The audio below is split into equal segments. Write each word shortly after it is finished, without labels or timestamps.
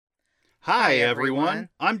Hi, everyone.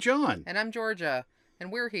 I'm John. And I'm Georgia.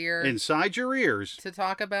 And we're here Inside your ears, to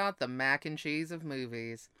talk about the mac and cheese of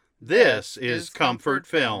movies. this is Comfort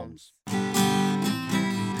Films.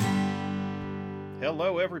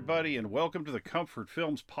 Hello, everybody, and welcome to the Comfort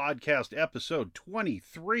Films Podcast, episode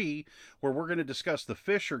 23, where we're going to discuss The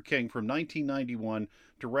Fisher King from 1991,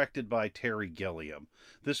 directed by Terry Gilliam.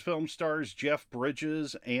 This film stars Jeff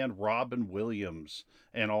Bridges and Robin Williams,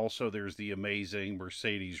 and also there's the amazing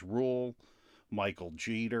Mercedes Ruehl, Michael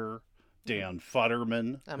Jeter, Dan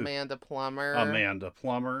Futterman, Amanda Plummer.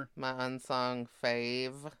 My unsung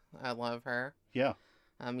fave. I love her. Yeah.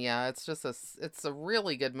 It's a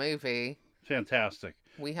really good movie. Fantastic.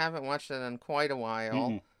 We haven't watched it in quite a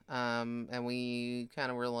while. Mm-hmm. And we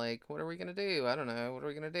kind of were like, what are we going to do? I don't know. What are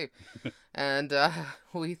we going to do? And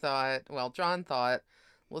John thought,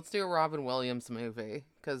 let's do a Robin Williams movie.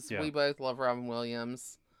 Because we both love Robin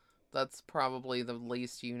Williams. That's probably the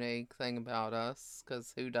least unique thing about us.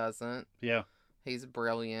 Because who doesn't? Yeah. He's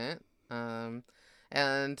brilliant. And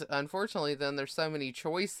unfortunately, then there's so many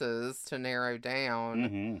choices to narrow down.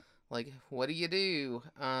 Mm-hmm. Like, what do you do?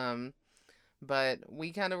 But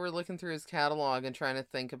we kind of were looking through his catalog and trying to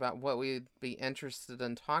think about what we'd be interested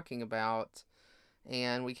in talking about.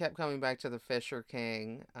 And we kept coming back to The Fisher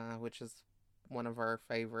King, which is one of our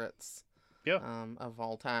favorites of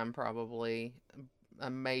all time, probably.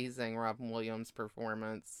 Amazing Robin Williams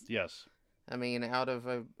performance. Yes. I mean, out of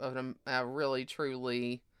a really,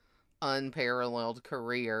 truly unparalleled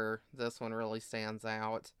career, this one really stands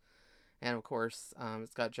out. And, of course,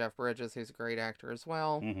 it's got Jeff Bridges, who's a great actor as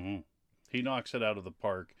well. Mm-hmm. He knocks it out of the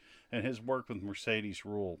park. And his work with Mercedes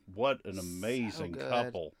Ruehl, what an amazing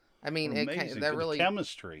couple. I mean, the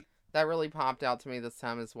chemistry. That really popped out to me this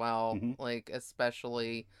time as well. Mm-hmm. Like,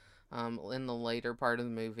 especially in the later part of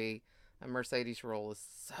the movie. Mercedes Ruehl is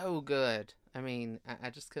so good. I mean,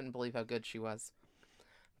 I just couldn't believe how good she was.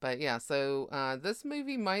 But yeah, so this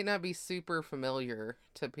movie might not be super familiar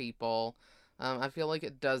to people. I feel like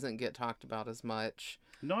it doesn't get talked about as much.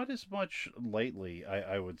 Not as much lately,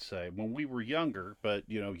 I would say. When we were younger, but,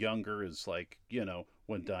 younger is like,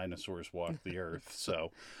 when dinosaurs walked the earth.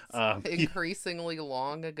 So, increasingly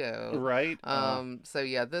long ago. Right. So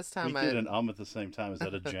yeah, this time we did an at the same time. Is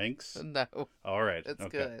that a jinx? No. All right. It's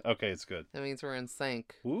okay. good. Okay, it's good. That means we're in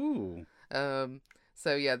sync. Ooh.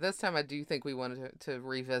 So yeah, this time I do think we wanted to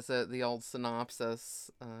revisit the old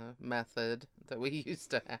synopsis method that we used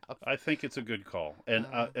to have. I think it's a good call. And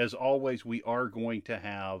as always, we are going to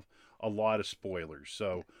have a lot of spoilers.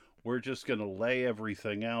 So we're just going to lay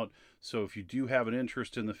everything out. So if you do have an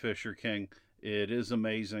interest in The Fisher King, it is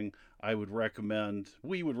amazing. We would recommend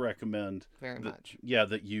very much. Yeah,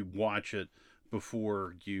 that you watch it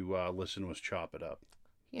before you listen to us chop it up.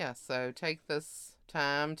 Yeah, so take this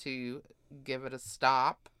time to give it a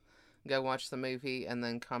stop, go watch the movie, and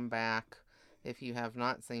then come back if you have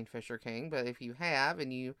not seen Fisher King. But if you have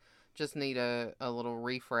and you just need a little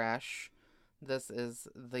refresh, this is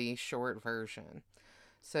the short version.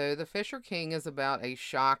 So The Fisher King is about a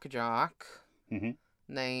shock jock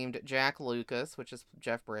named Jack Lucas, which is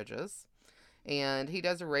Jeff Bridges, and he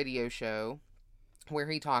does a radio show where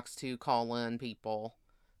he talks to call-in people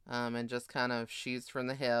and just kind of shoots from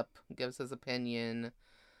the hip, gives his opinion,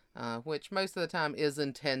 which most of the time is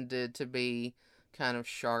intended to be kind of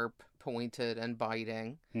sharp, pointed, and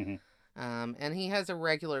biting. Mm-hmm. And he has a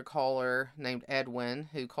regular caller named Edwin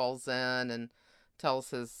who calls in and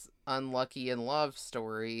tells his unlucky in love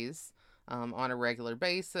stories on a regular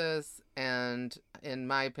basis. And in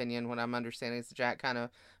my opinion, what I'm understanding is Jack kind of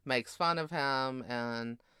makes fun of him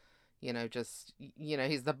and,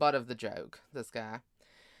 he's the butt of the joke, this guy.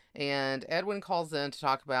 And Edwin calls in to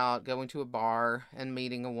talk about going to a bar and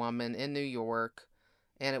meeting a woman in New York.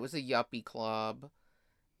 And it was a yuppie club.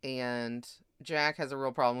 And Jack has a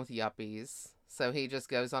real problem with yuppies. So he just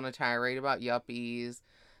goes on a tirade about yuppies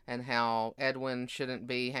and how Edwin shouldn't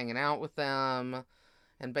be hanging out with them.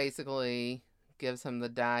 And basically gives him the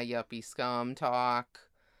die yuppie scum talk.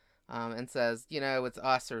 And says, it's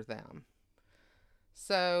us or them.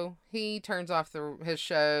 So he turns off his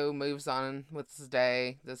show, moves on with his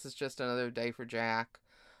day. This is just another day for Jack.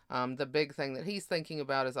 The big thing that he's thinking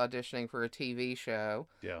about is auditioning for a TV show.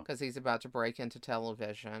 Yeah. Because he's about to break into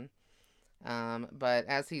television. But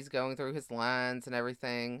as he's going through his lines and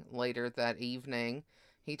everything later that evening,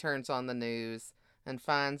 he turns on the news and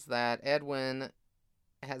finds that Edwin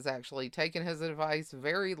has actually taken his advice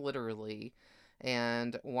very literally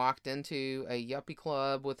and walked into a yuppie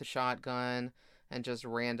club with a shotgun and just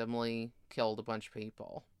randomly killed a bunch of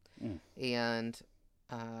people. And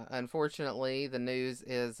unfortunately, the news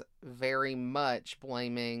is very much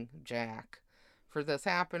blaming Jack for this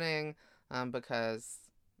happening. because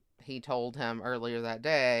he told him earlier that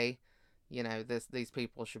day, these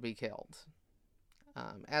people should be killed,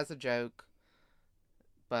 as a joke,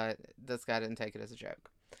 but this guy didn't take it as a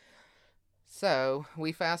joke. So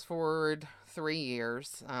we fast forward 3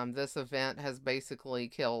 years. This event has basically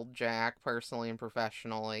killed Jack personally and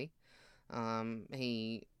professionally.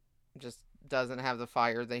 He just doesn't have the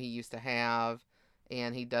fire that he used to have,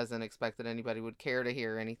 and he doesn't expect that anybody would care to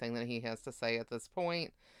hear anything that he has to say at this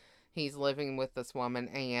point. He's living with this woman,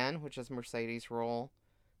 Anne, which is Mercedes' role,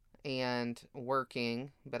 and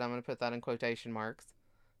working, but I'm going to put that in quotation marks,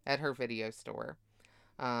 at her video store.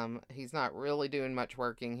 He's not really doing much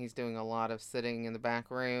working. He's doing a lot of sitting in the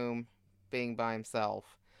back room, being by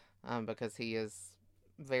himself, because he is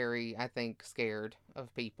very, I think, scared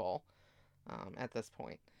of people at this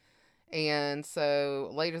point. And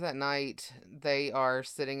so later that night, they are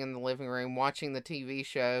sitting in the living room watching the TV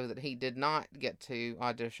show that he did not get to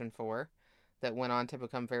audition for, that went on to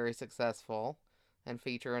become very successful and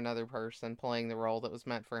feature another person playing the role that was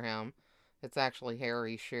meant for him. It's actually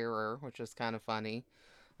Harry Shearer, which is kind of funny,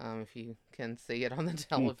 if you can see it on the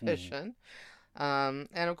television. And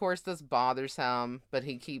of course, this bothers him, but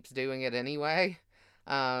he keeps doing it anyway.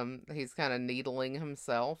 He's kind of needling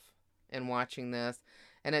himself in watching this,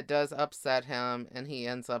 and it does upset him, and he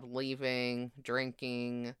ends up leaving,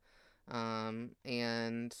 drinking,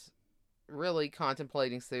 and really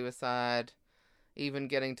contemplating suicide, even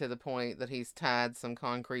getting to the point that he's tied some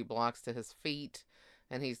concrete blocks to his feet,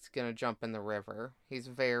 and he's going to jump in the river. He's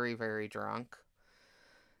very, very drunk.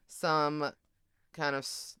 Some kind of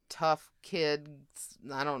tough kids,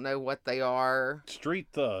 I don't know what they are. Street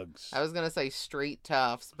thugs. I was going to say street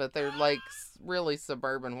toughs, but they're like really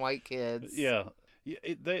suburban white kids. Yeah.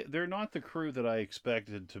 They're not the crew that I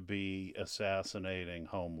expected to be assassinating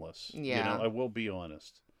homeless. Yeah. I will be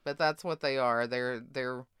honest. But that's what they are.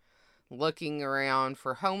 They're looking around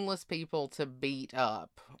for homeless people to beat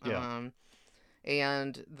up. Yeah.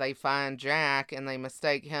 And they find Jack, and they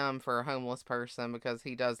mistake him for a homeless person because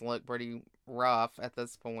he does look pretty rough at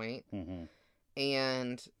this point. Mm-hmm.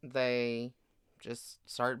 And they just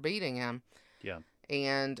start beating him. Yeah.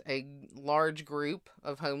 And a large group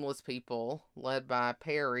of homeless people, led by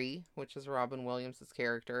Perry, which is Robin Williams'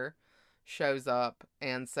 character, shows up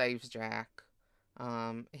and saves Jack.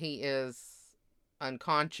 He is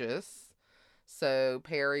unconscious. So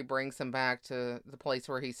Perry brings him back to the place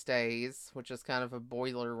where he stays, which is kind of a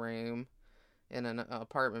boiler room in an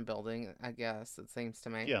apartment building, I guess, it seems to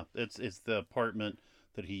me. Yeah, it's the apartment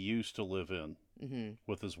that he used to live in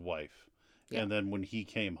with his wife. Yeah. And then when he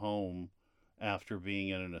came home after being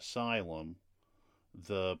in an asylum,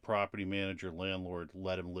 the property manager landlord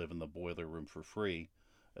let him live in the boiler room for free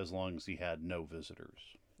as long as he had no visitors.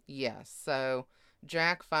 Yes, so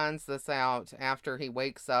Jack finds this out after he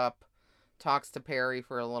wakes up, talks to Perry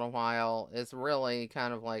for a little while, is really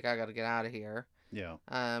kind of like, I gotta get out of here. Yeah.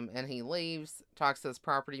 And he leaves, talks to his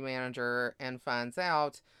property manager, and finds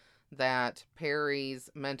out that Perry's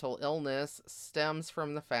mental illness stems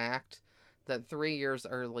from the fact that 3 years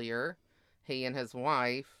earlier, he and his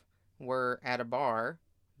wife were at a bar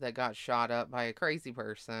that got shot up by a crazy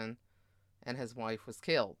person, and his wife was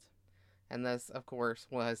killed. And this, of course,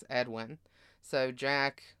 was Edwin. So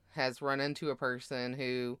Jack has run into a person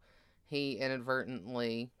who he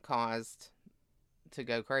inadvertently caused to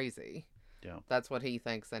go crazy. Yeah. That's what he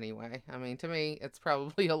thinks anyway. I mean, to me, it's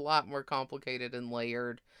probably a lot more complicated and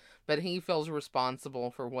layered, but he feels responsible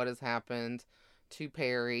for what has happened to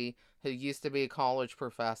Perry, who used to be a college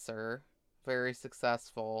professor, very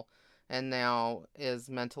successful, and now is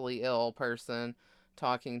mentally ill person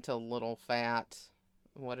talking to little fat,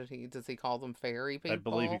 does he call them fairy people? I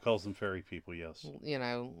believe he calls them fairy people, yes. In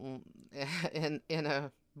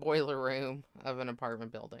a boiler room of an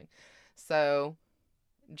apartment building. So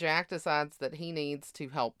Jack decides that he needs to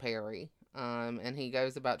help Perry, and he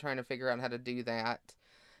goes about trying to figure out how to do that.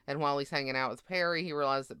 And while he's hanging out with Perry, he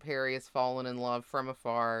realizes that Perry has fallen in love from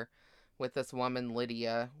afar with this woman,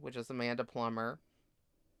 Lydia, which is Amanda Plummer.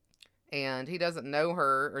 And he doesn't know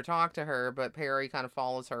her or talk to her, but Perry kind of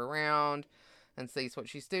follows her around and sees what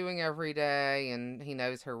she's doing every day, and he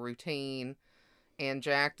knows her routine. And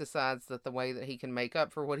Jack decides that the way that he can make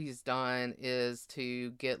up for what he's done is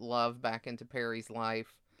to get love back into Perry's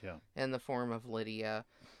life in the form of Lydia.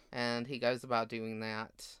 And he goes about doing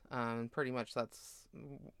that. Pretty much that's,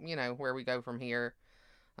 where we go from here.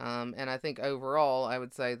 And I think overall, I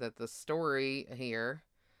would say that the story here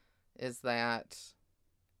is that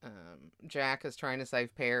Jack is trying to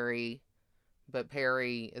save Perry, but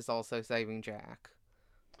Perry is also saving Jack.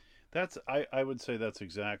 I would say that's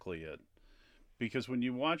exactly it. Because when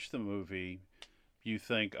you watch the movie, you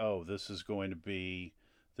think, oh, this is going to be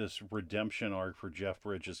this redemption arc for Jeff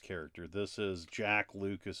Bridges' character. This is Jack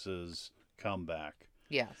Lucas's comeback.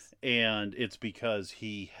 Yes. And it's because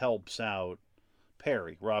he helps out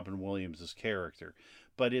Perry, Robin Williams' character.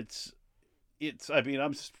 But I mean,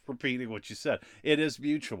 I'm just repeating what you said. It is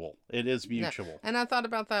mutual. It is No. mutual. And I thought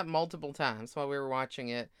about that multiple times while we were watching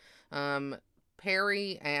it.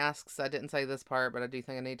 Perry asks, I didn't say this part, but I do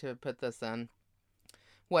think I need to put this in.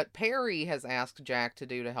 What Perry has asked Jack to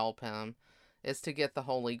do to help him is to get the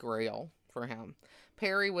Holy Grail for him.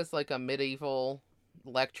 Perry was like a medieval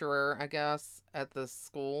lecturer, I guess, at this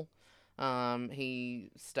school.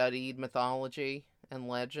 He studied mythology and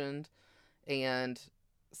legend, and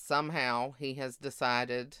somehow he has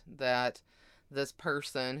decided that this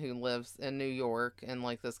person who lives in New York in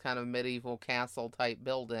like this kind of medieval castle type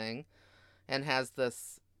building and has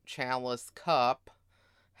this chalice cup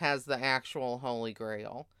has the actual Holy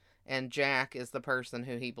Grail. And Jack is the person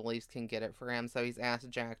who he believes can get it for him. So he's asked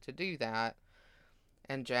Jack to do that.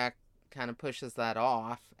 And Jack kind of pushes that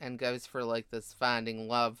off and goes for like this finding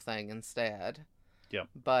love thing instead. Yep.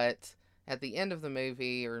 But at the end of the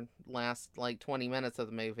movie, or last like 20 minutes of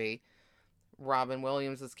the movie, Robin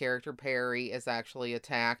Williams' character Perry is actually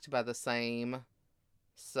attacked by the same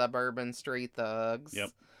suburban street thugs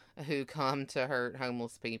who come to hurt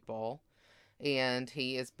homeless people. And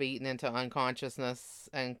he is beaten into unconsciousness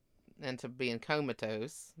and into being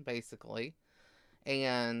comatose, basically.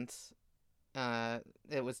 And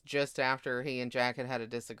it was just after he and Jack had a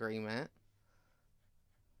disagreement.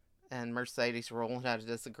 And Mercedes Ruehl had a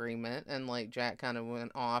disagreement. And, like, Jack kind of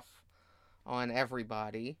went off on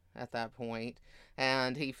everybody at that point.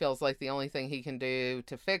 And he feels like the only thing he can do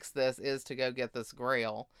to fix this is to go get this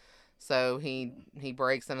grail. So he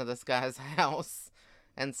breaks into this guy's house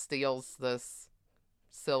and steals this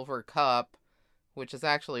silver cup, which is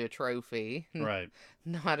actually a trophy. Right.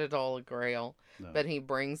 Not at all a grail. No. But he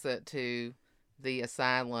brings it to the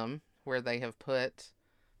asylum where they have put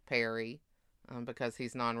Perry because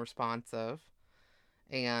he's non-responsive.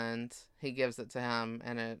 And he gives it to him,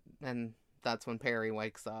 and that's when Perry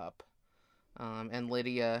wakes up. And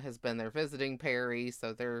Lydia has been there visiting Perry,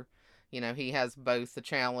 so they're, he has both the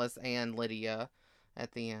chalice and Lydia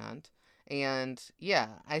at the end. And yeah,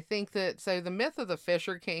 I think that, so the myth of the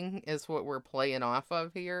Fisher King is what we're playing off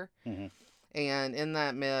of here. Mm-hmm. And in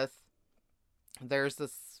that myth, there's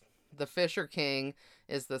the Fisher King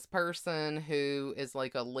is this person who is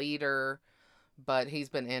like a leader, but he's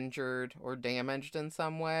been injured or damaged in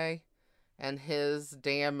some way. And his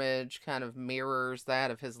damage kind of mirrors that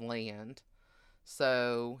of his land.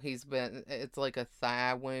 So it's like a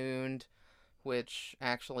thigh wound, which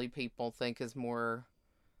actually people think is more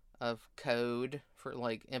of code for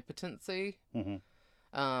like impotency.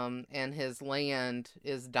 Mm-hmm. And his land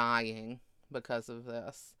is dying because of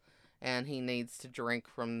this. And he needs to drink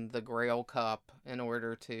from the Grail cup in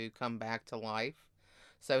order to come back to life.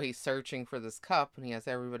 So he's searching for this cup, and he has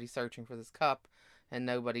everybody searching for this cup, and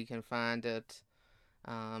nobody can find it.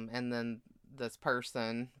 And then this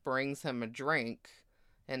person brings him a drink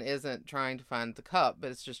and isn't trying to find the cup,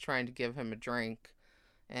 but it's just trying to give him a drink.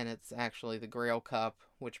 And it's actually the Grail cup,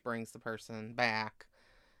 which brings the person back.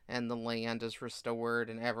 And the land is restored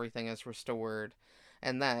and everything is restored.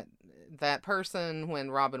 And that person,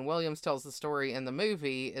 when Robin Williams tells the story in the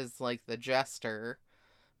movie, is like the jester.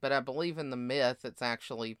 But I believe in the myth, it's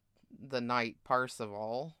actually the Knight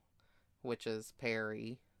Parzival, which is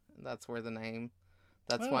Perry. That's where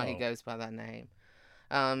that's why he goes by that name.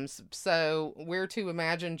 So we're to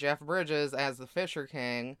imagine Jeff Bridges as the Fisher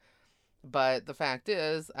King, but the fact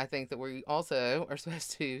is, I think that we also are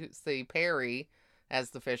supposed to see Perry as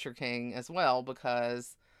the Fisher King as well,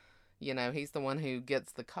 because, he's the one who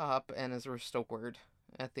gets the cup and is restored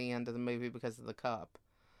at the end of the movie because of the cup.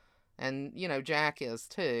 And, Jack is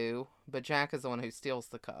too, but Jack is the one who steals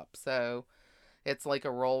the cup. So it's like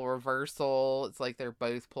a role reversal. It's like they're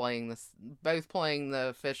both playing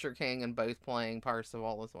the Fisher King and both playing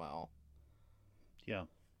Parzival as well. Yeah.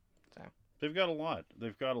 So they've got a lot.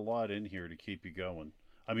 They've got a lot in here to keep you going.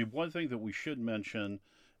 I mean, one thing that we should mention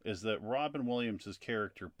is that Robin Williams'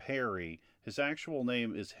 character, Perry, his actual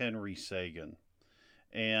name is Henry Sagan.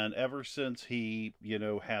 And ever since he,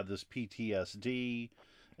 had this PTSD,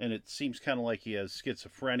 and it seems kind of like he has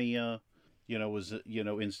schizophrenia, was,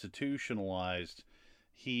 institutionalized,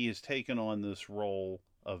 he has taken on this role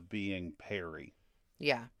of being Perry.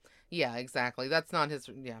 Yeah. Yeah, exactly. That's not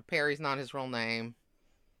Perry's not his real name.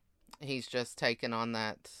 He's just taken on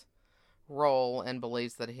that role and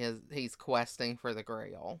believes that he's questing for the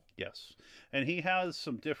Grail. Yes. And he has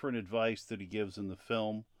some different advice that he gives in the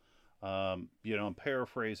film. I'm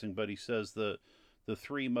paraphrasing, but he says that the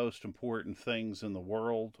three most important things in the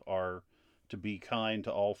world are to be kind to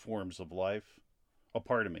all forms of life. Oh,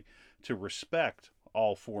 pardon me. To respect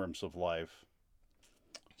all forms of life,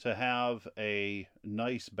 to have a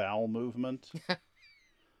nice bowel movement,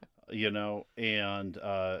 and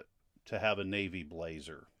to have a navy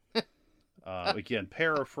blazer. Again,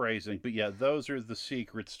 paraphrasing, but yeah, those are the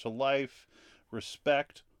secrets to life.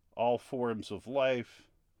 Respect all forms of life.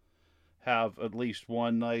 Have at least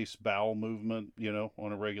one nice bowel movement,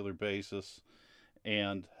 on a regular basis.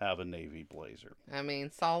 And have a navy blazer. I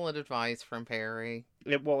mean, solid advice from Perry.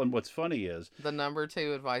 Well, and what's funny is the number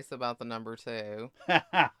 2 advice about the number 2.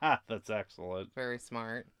 That's excellent. Very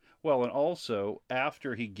smart. Well, and also,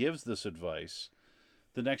 after he gives this advice,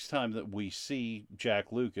 the next time that we see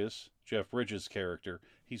Jack Lucas, Jeff Bridges' character,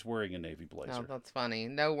 he's wearing a navy blazer. Oh, that's funny.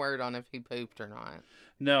 No word on if he pooped or not.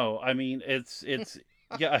 No, I mean, it's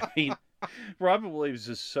yeah, I mean, Robin Williams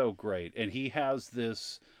is so great, and he has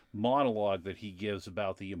this monologue that he gives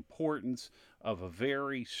about the importance of a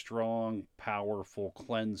very strong, powerful,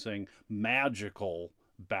 cleansing, magical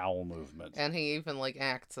bowel movement. And he even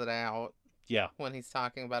acts it out. Yeah. When he's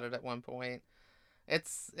talking about it at one point.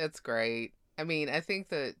 It's great. I mean, I think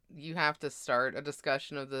that you have to start a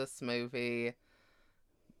discussion of this movie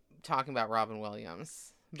talking about Robin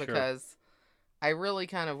Williams, because sure. I really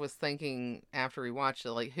kind of was thinking after we watched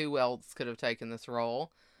it, who else could have taken this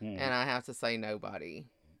role? And I have to say nobody.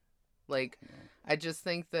 I just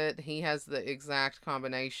think that he has the exact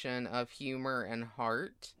combination of humor and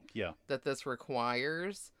heart that this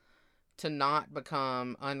requires to not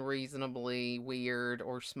become unreasonably weird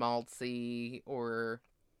or schmaltzy or,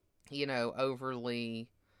 overly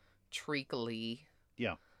treacly.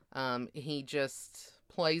 Yeah. He just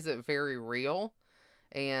plays it very real,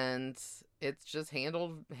 and it's just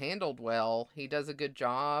handled well. He does a good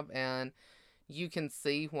job, and you can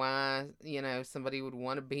see why, somebody would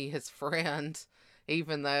want to be his friend,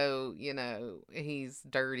 even though, he's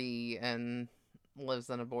dirty and lives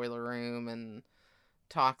in a boiler room and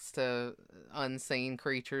talks to unseen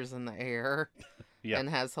creatures in the air and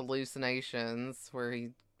has hallucinations where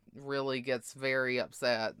he really gets very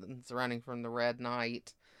upset and is running from the red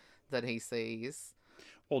knight that he sees.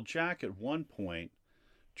 Well, Jack at one point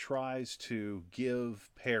tries to give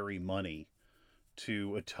Perry money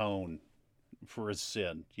to atone for his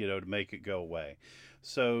sin, to make it go away.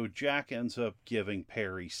 So Jack ends up giving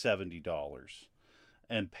Perry $70.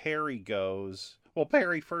 And Perry goes, well,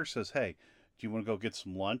 Perry first says, hey, do you want to go get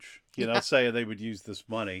some lunch? Saying they would use this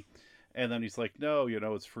money. And then he's like, no,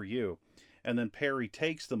 it's for you. And then Perry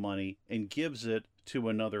takes the money and gives it to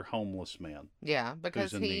another homeless man. Yeah,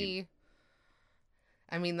 because I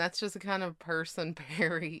mean, that's just the kind of person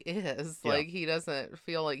Perry is. Yeah. He doesn't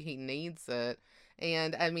feel like he needs it.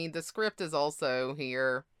 And, I mean, the script is also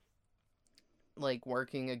here,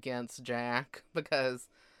 working against Jack, because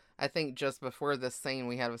I think just before this scene,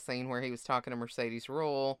 we had a scene where he was talking to Mercedes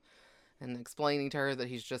Ruehl and explaining to her that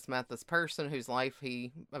he's just met this person whose life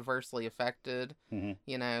he adversely affected,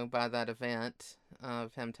 by that event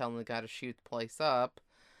of him telling the guy to shoot the place up.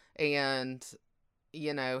 And,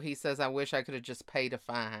 he says, I wish I could have just paid a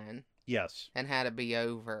fine. Yes. And had it be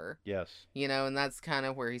over. Yes. And that's kind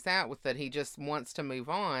of where he's at with it. He just wants to move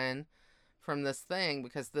on from this thing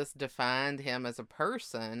because this defined him as a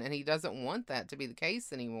person, and he doesn't want that to be the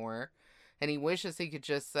case anymore. And he wishes he could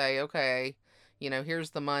just say, okay, here's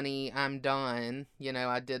the money, I'm done.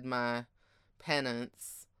 I did my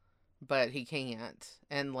penance, but he can't.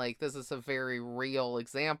 And this is a very real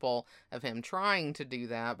example of him trying to do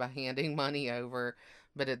that by handing money over,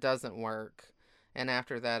 but it doesn't work. And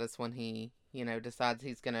after that is when he, decides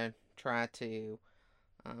he's going to try to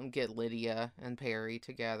get Lydia and Perry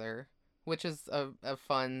together, which is a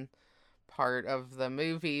fun part of the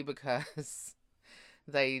movie because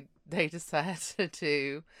they decide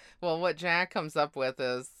to, well, what Jack comes up with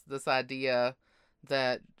is this idea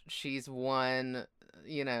that she's won,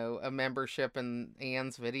 a membership in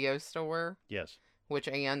Anne's video store. Yes. Which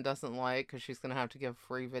Anne doesn't like because she's going to have to give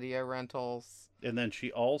free video rentals. And then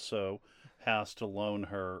she also has to loan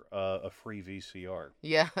her a free VCR.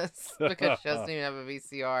 Yes, because she doesn't even have a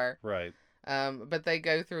VCR. Right. But they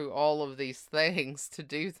go through all of these things to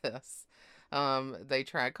do this. They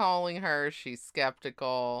try calling her. She's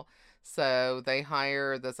skeptical. So they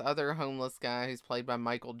hire this other homeless guy who's played by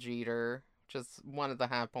Michael Jeter, which is one of the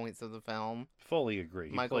high points of the film. Fully agree.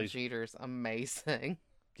 Michael Jeter's amazing.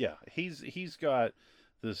 Yeah, he's got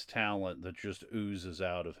this talent that just oozes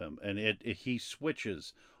out of him, and he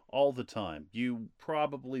switches all the time. You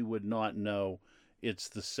probably would not know it's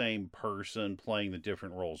the same person playing the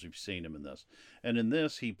different roles. You've seen him in this. And in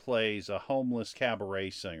this, he plays a homeless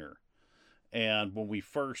cabaret singer. And when we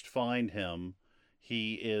first find him,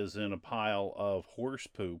 he is in a pile of horse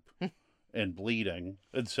poop and bleeding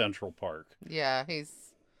in Central Park. Yeah, he's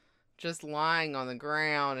just lying on the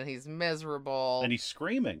ground and he's miserable. And he's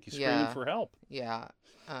screaming. He's screaming Yeah. for help. Yeah.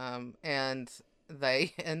 And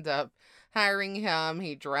they end up hiring him.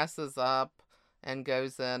 He dresses up and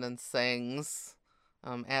goes in and sings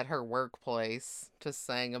at her workplace to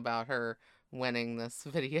sing about her winning this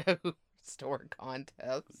video store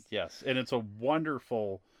contest. Yes, and it's a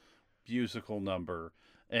wonderful musical number,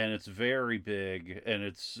 and it's very big and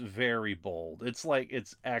it's very bold.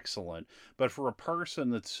 It's excellent. But for a person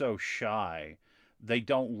that's so shy, they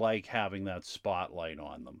don't like having that spotlight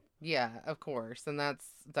on them. Yeah, of course. And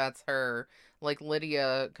that's her. Like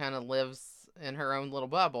Lydia kind of lives in her own little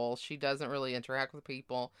bubble. She doesn't really interact with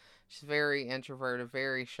people. She's very introverted,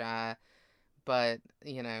 very shy. But,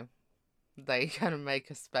 they kind of make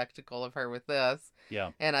a spectacle of her with this.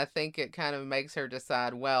 Yeah. And I think it kind of makes her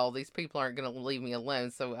decide, well, these people aren't going to leave me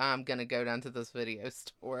alone, so I'm going to go down to this video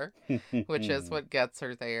store, which is what gets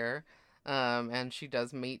her there. And she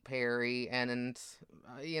does meet Perry, and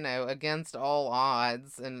against all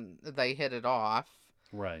odds, and they hit it off.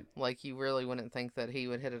 Right. Like, you really wouldn't think that he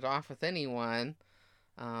would hit it off with anyone,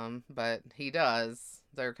 but he does.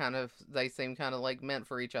 They seem kind of like meant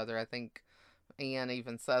for each other. I think Anne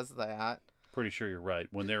even says that. Pretty sure you're right.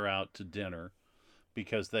 When they're out to dinner,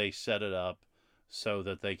 because they set it up so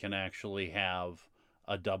that they can actually have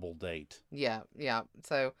a double date. Yeah.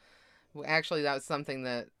 So, actually, that's something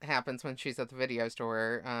that happens when she's at the video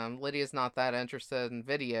store. Lydia's not that interested in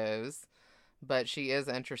videos, but she is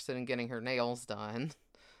interested in getting her nails done.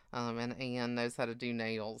 And Anne knows how to do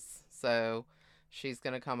nails. So she's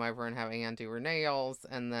going to come over and have Anne do her nails.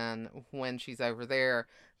 And then when she's over there,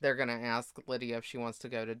 they're going to ask Lydia if she wants to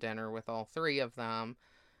go to dinner with all three of them.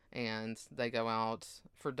 And they go out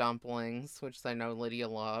for dumplings, which they know Lydia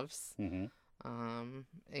loves. Mm-hmm.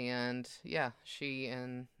 And yeah, she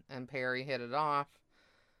and Perry hit it off.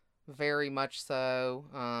 Very much so.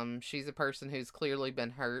 She's a person who's clearly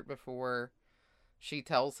been hurt before. She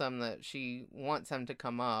tells him that she wants him to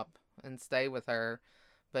come up and stay with her,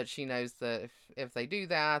 but she knows that if they do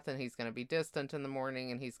that, then he's going to be distant in the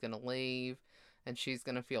morning and he's going to leave, and she's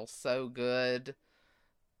going to feel so good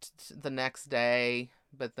the next day,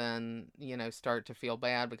 but then, start to feel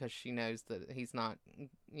bad because she knows that he's not,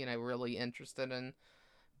 really interested in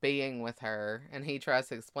being with her. And he tries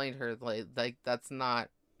to explain to her, like that's not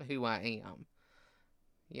who I am,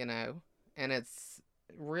 and it's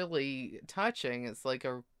really touching. It's like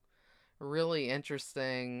a really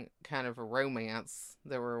interesting kind of a romance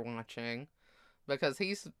that we're watching, because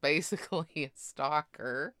he's basically a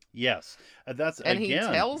stalker. Yes, and he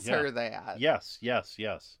tells her that. Yes. Yeah,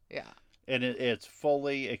 and it's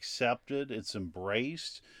fully accepted. It's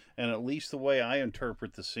embraced, and at least the way I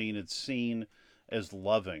interpret the scene, it's seen as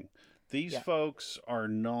loving. These folks are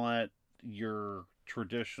not your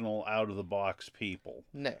traditional out of the box people.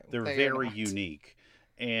 No, they're very unique,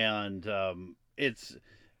 and it's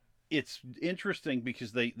interesting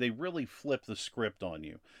because they really flip the script on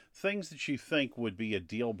you. Things that you think would be a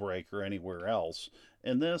deal breaker anywhere else,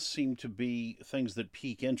 and this seem to be things that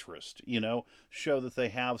pique interest, show that they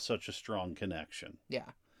have such a strong connection. Yeah.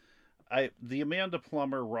 The Amanda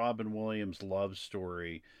Plummer, Robin Williams love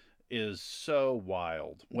story is so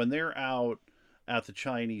wild. When they're out at the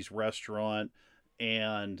Chinese restaurant,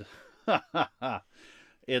 and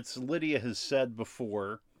it's Lydia has said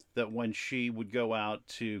before that when she would go out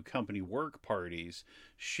to company work parties,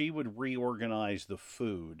 she would reorganize the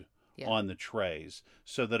food on the trays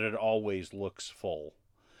so that it always looks full.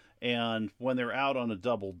 And when they're out on a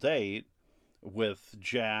double date with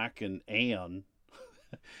Jack and Anne,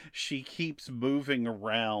 she keeps moving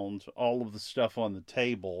around all of the stuff on the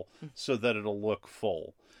table so that it'll look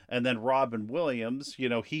full. And then Robin Williams,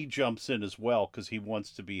 he jumps in as well because he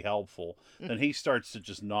wants to be helpful. And he starts to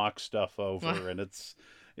just knock stuff over, and it's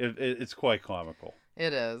quite comical.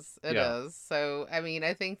 It is. It is. So, I mean,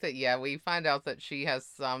 I think that, we find out that she has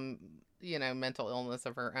some, mental illness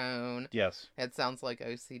of her own. Yes. It sounds like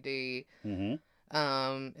OCD. Mm-hmm.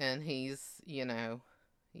 And he's,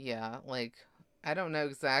 like, I don't know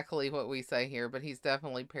exactly what we say here, but he's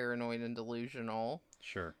definitely paranoid and delusional.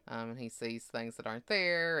 Sure. He sees things that aren't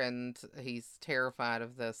there, and he's terrified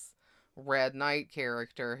of this Red Knight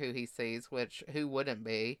character who he sees, who wouldn't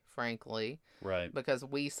be, frankly. Right. Because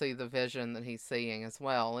we see the vision that he's seeing as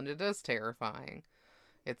well, and it is terrifying.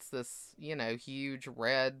 It's this, huge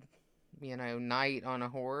red, knight on a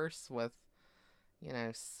horse with,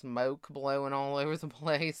 smoke blowing all over the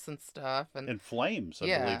place and stuff. And flames, I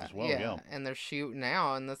believe, Yeah, as well. Yeah. and they're shooting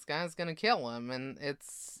out, and this guy's gonna kill him, and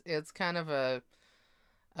it's kind of a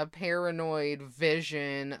paranoid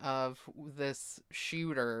vision of this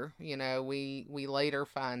shooter. We later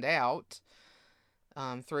find out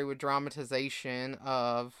through a dramatization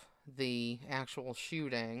of the actual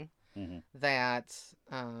shooting Mm-hmm. that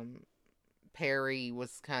Perry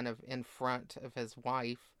was kind of in front of his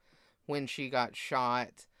wife when she got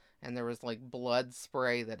shot, and there was like blood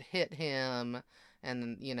spray that hit him,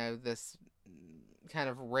 and this kind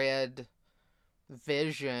of red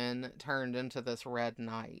vision turned into this red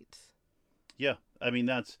knight. Yeah, I mean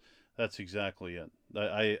that's exactly it.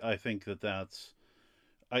 I think that's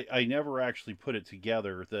I never actually put it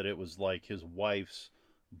together that it was like his wife's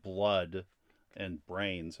blood and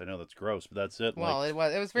brains. I know that's gross, but that's it. Well,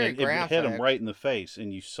 Like, it was very and it hit him graphic. right in the face,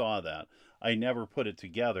 and you saw that. I never put it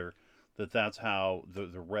together that that's how the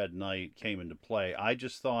Red Knight came into play. I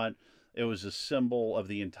just thought it was a symbol of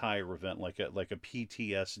the entire event, like a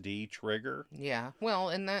PTSD trigger. Yeah, well,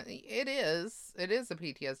 and that it is a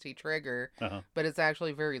PTSD trigger, Uh-huh. but it's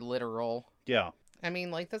actually very literal. Yeah. I mean,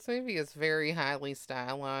 like, this movie is very highly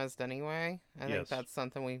stylized anyway. I think Yes. that's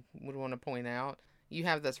something we would want to point out. You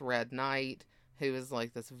have this Red Knight who is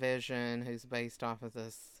like this vision who's based off of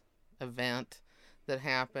this event that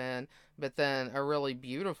happened. But then a really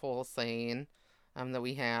beautiful scene that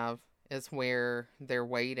we have is where they're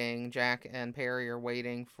waiting. Jack and Perry are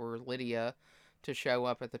waiting for Lydia to show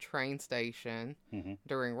up at the train station Hmm.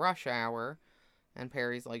 during rush hour. And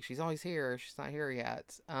Perry's like, she's always here. She's not here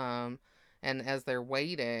yet. And as they're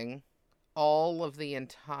waiting, all of the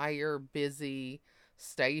entire busy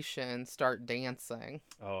station start dancing.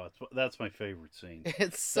 Oh, that's my favorite scene.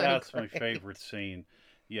 It's so That's great. my favorite scene.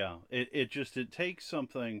 Yeah, it takes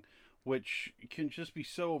something which can just be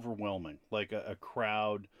so overwhelming, like a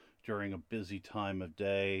crowd during a busy time of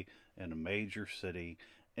day in a major city,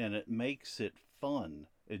 and it makes it fun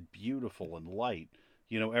and beautiful and light.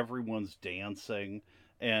 Everyone's dancing,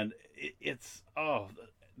 and it's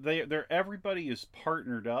they're everybody is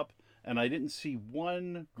partnered up, and I didn't see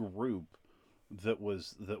one group that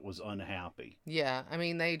was unhappy. Yeah, I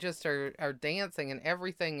mean, they just are dancing, and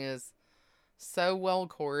everything is so well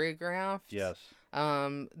choreographed. Yes.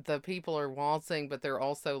 The people are waltzing, but they're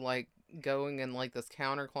also like going in like this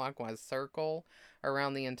counterclockwise circle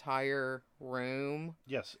around the entire room.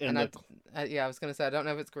 Yes, And yeah, I was gonna say I don't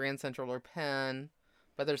know if it's Grand Central or Penn,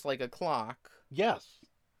 but there's like a clock yes,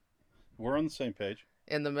 we're on the same page.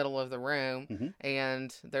 in the middle of the room, Hmm.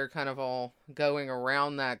 and they're kind of all going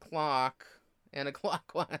around that clock in a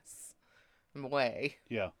clockwise way.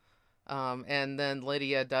 Yeah. And then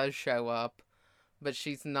Lydia does show up, but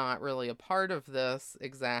she's not really a part of this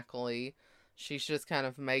exactly. She's just kind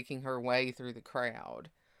of making her way through the crowd.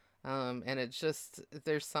 And it's just,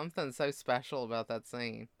 there's something so special about that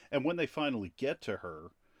scene. And when they finally get to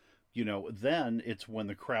her, then it's when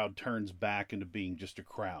the crowd turns back into being just a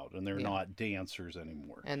crowd and they're Yeah. not dancers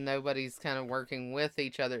anymore. And nobody's kind of working with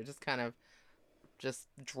each other. It just kind of just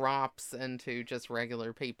drops into just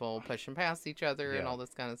regular people pushing past each other and Yeah. all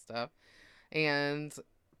this kind of stuff. And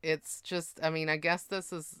it's just, I mean, I guess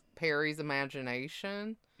this is Perry's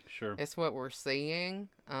imagination. Sure. It's what we're seeing.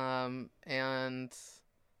 And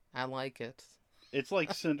I like it. It's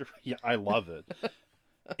like Cinderella. Yeah, I love it.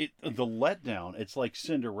 The letdown, it's like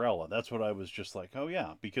Cinderella. That's what I was just like, oh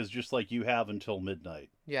yeah, because just like you have until midnight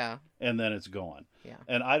Yeah. and then it's gone. Yeah.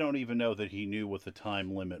 And I don't even know that he knew what the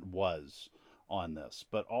time limit was on this,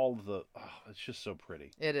 but it's just so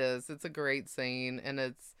pretty. It is. It's a great scene, and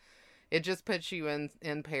it just puts you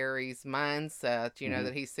in Perry's mindset, Mhm.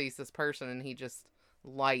 that he sees this person and he just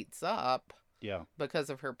lights up Yeah. because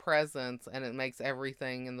of her presence, and it makes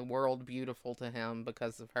everything in the world beautiful to him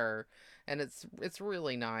because of her. And it's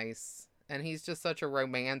really nice. And he's just such a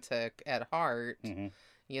romantic at heart, Hmm.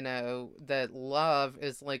 that love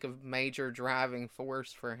is like a major driving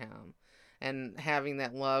force for him. And having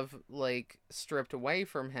that love like stripped away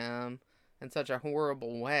from him in such a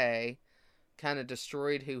horrible way kind of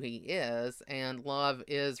destroyed who he is, and love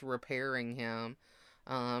is repairing him.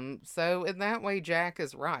 So in that way, Jack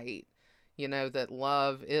is right. That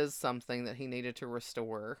love is something that he needed to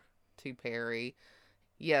restore to Perry.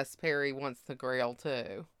 Yes, Perry wants the Grail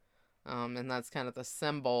too. And that's kind of the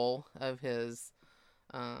symbol of his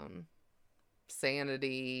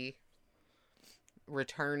sanity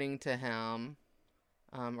returning to him,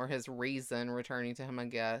 or his reason returning to him, I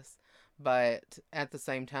guess. But at the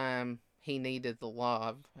same time, he needed the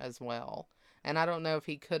love as well. And I don't know if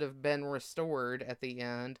he could have been restored at the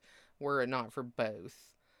end were it not for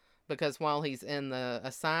both. because while he's in the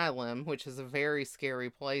asylum, which is a very scary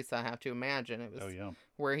place, I have to imagine, it was Oh yeah.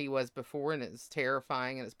 where he was before, and it's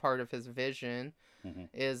terrifying, and it's part of his vision, Hmm.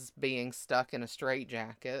 is being stuck in a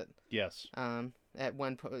straitjacket. Yes. At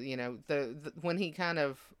one point, the when he kind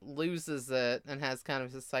of loses it and has kind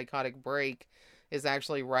of his psychotic break is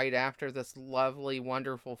actually right after this lovely,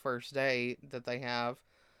 wonderful first date that they have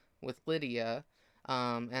with Lydia.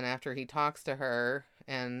 And after he talks to her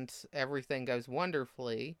and everything goes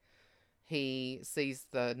wonderfully, he sees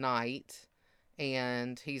the knight,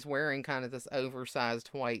 and he's wearing kind of this oversized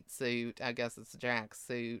white suit. I guess it's Jack's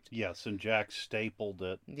suit. Yes, and Jack stapled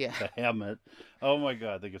it Yeah. to hem it. Oh my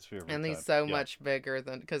God, I think it's favorite. And he's time. so Yeah. much bigger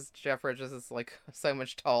than, because Jeff Bridges is like so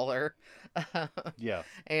much taller. Yeah.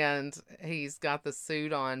 And he's got the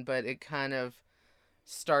suit on, but it kind of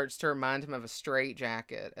starts to remind him of a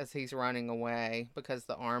straitjacket as he's running away, because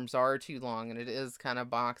the arms are too long and it is kind of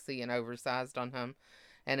boxy and oversized on him.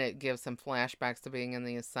 And it gives him flashbacks to being in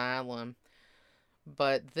the asylum.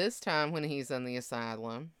 But this time, when he's in the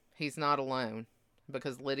asylum, he's not alone,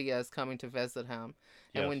 because Lydia is coming to visit him.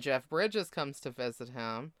 And Yes. when Jeff Bridges comes to visit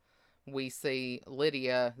him, we see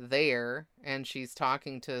Lydia there, and she's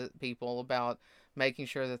talking to people about making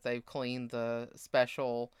sure that they've cleaned the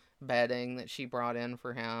special bedding that she brought in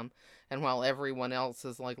for him. And while everyone else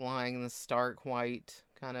is like lying in the stark white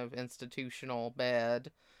kind of institutional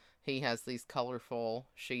bed, he has these colorful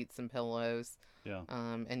sheets and pillows. Yeah.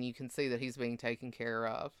 And you can see that he's being taken care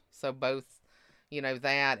of. So both,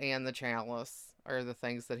 that and the chalice are the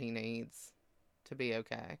things that he needs to be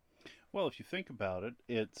okay. Well, if you think about it,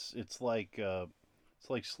 it's like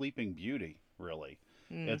Sleeping Beauty, really.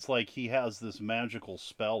 It's like he has this magical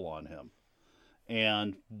spell on him,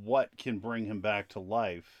 and what can bring him back to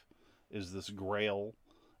life is this Grail,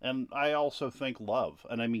 and I also think love.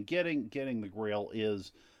 And I mean, getting the Grail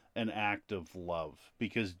is an act of love,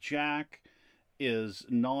 because Jack is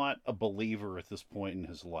not a believer at this point in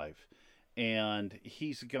his life, and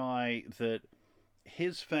he's a guy that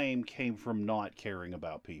his fame came from not caring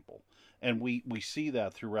about people. And we see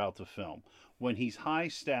that throughout the film. When he's high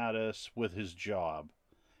status with his job,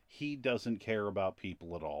 he doesn't care about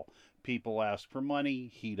people at all. People ask for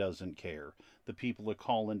money, he doesn't care. The people that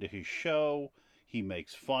call into his show, he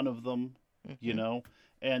makes fun of them,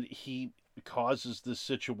 and he causes this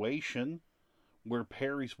situation where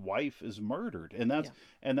Perry's wife is murdered. And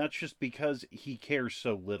that's just because he cares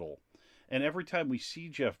so little. And every time we see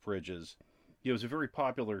Jeff Bridges, it was a very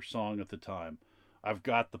popular song at the time, I've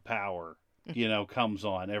Got the Power, comes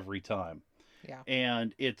on every time. Yeah.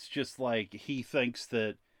 And it's just like he thinks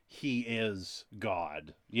that he is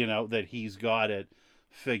God, that he's got it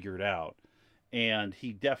figured out. And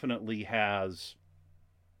he definitely has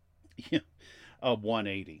a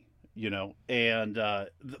 180,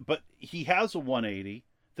 but he has a 180,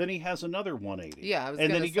 then he has another 180. Yeah, I was and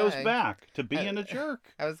gonna then he say, goes back to being a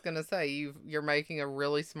jerk. I was gonna say you're making a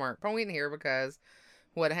really smart point here, because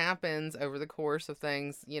what happens over the course of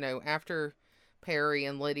things, after Perry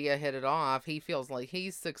and Lydia hit it off, he feels like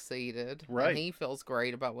he's succeeded. Right. And he feels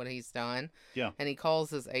great about what he's done. Yeah. And he calls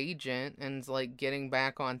his agent and is like getting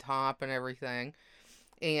back on top and everything.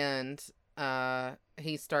 And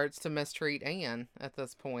he starts to mistreat Anne at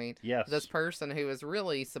this point. Yes. This person who has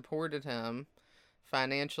really supported him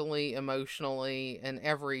financially, emotionally, in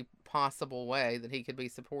every possible way that he could be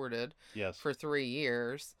supported. Yes. For 3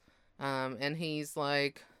 years. And he's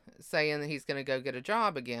like saying that he's going to go get a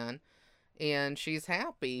job again. And she's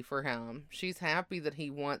happy for him. She's happy that he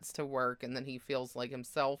wants to work and that he feels like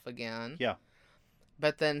himself again. Yeah.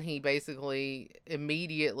 But then he basically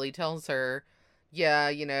immediately tells her, yeah,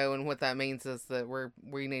 and what that means is that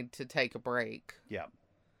we need to take a break. Yeah.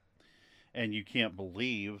 And you can't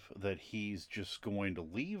believe that he's just going to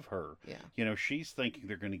leave her. Yeah. She's thinking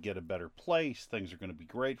they're going to get a better place. Things are going to be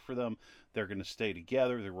great for them. They're going to stay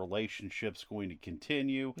together. Their relationship's going to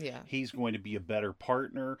continue. Yeah. He's going to be a better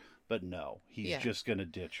partner. But no, he's just going to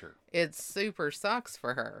ditch her. It super sucks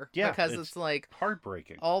for her. Yeah. Because it's like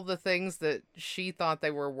heartbreaking. all the things that she thought they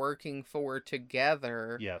were working for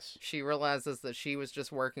together. Yes. She realizes that she was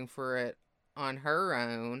just working for it on her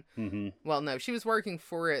own. Mm-hmm. Well, no, she was working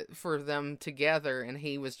for them together, and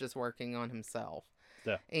he was just working on himself.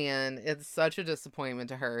 Yeah. And it's such a disappointment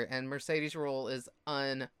to her. And Mercedes Ruehl is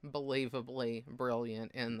unbelievably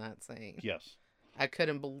brilliant in that scene. Yes. I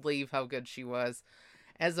couldn't believe how good she was.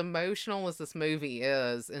 As emotional as this movie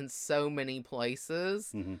is in so many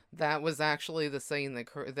places, that was actually the scene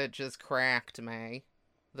that just cracked me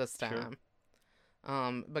this time.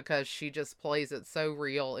 Sure. Because she just plays it so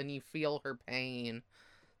real, and you feel her pain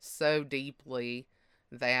so deeply,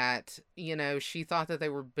 that, she thought that they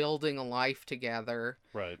were building a life together,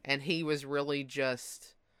 Right. and he was really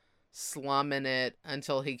just slumming it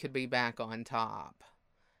until he could be back on top.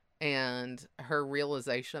 And her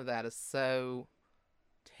realization of that is so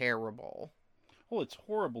terrible. Well, it's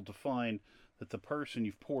horrible to find that the person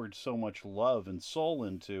you've poured so much love and soul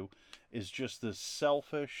into is just this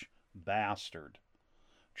selfish bastard.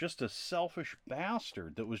 Just a selfish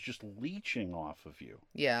bastard that was just leeching off of you.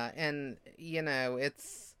 Yeah, and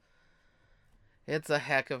it's a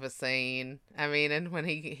heck of a scene. I mean, and when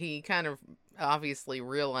he kind of obviously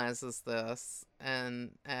realizes this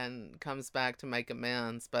and comes back to make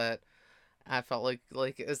amends, but I felt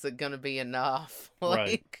like is it gonna be enough?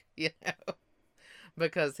 Right.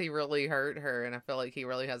 Because he really hurt her, and I feel like he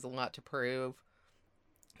really has a lot to prove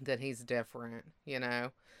that he's different,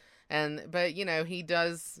 but he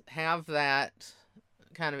does have that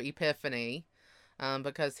kind of epiphany,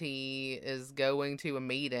 because he is going to a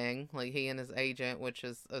meeting, like he and his agent, which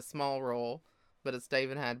is a small role, but it's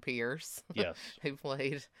David Hyde Pierce. Yes. Who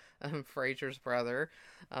played Fraser's brother.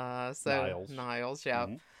 Niles, yeah.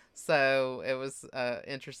 Mm-hmm. So it was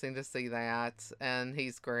interesting to see that, and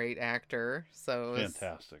he's a great actor. So it was,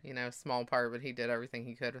 fantastic. Small part, but he did everything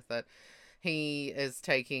he could with it. He is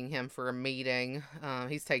taking him for a meeting.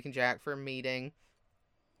 He's taking Jack for a meeting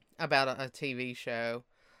about a TV show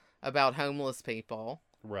about homeless people.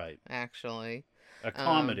 Right. Actually. A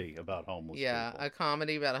comedy about homeless people. Yeah, a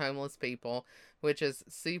comedy about homeless people, which is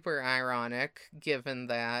super ironic given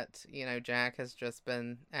that, Jack has just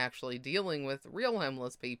been actually dealing with real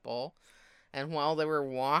homeless people. And while they were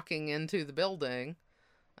walking into the building,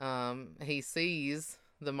 he sees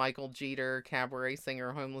the Michael Jeter cabaret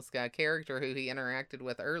singer homeless guy character who he interacted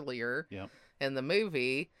with earlier in the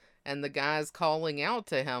movie. And the guy's calling out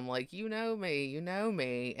to him like, you know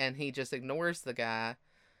me. And he just ignores the guy.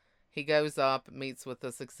 He goes up, meets with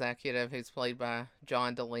this executive who's played by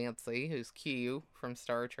John Delancey, who's Q from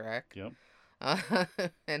Star Trek. Yep.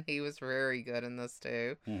 And he was very good in this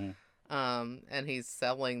too. Mm-hmm. And he's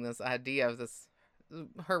selling this idea of this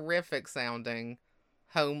horrific sounding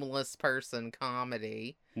homeless person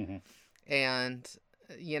comedy. Mm-hmm. And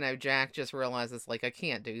Jack just realizes, like, I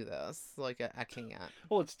can't do this. Like, I can't.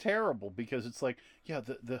 Well, it's terrible because it's like,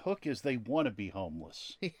 the hook is they want to be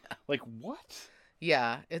homeless. Yeah. Like, what?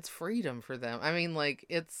 Yeah, it's freedom for them. I mean, like,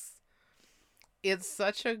 it's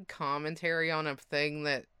such a commentary on a thing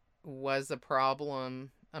that was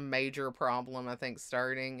a major problem, I think,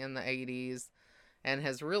 starting in the 80s, and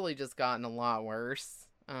has really just gotten a lot worse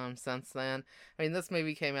since then. I mean, this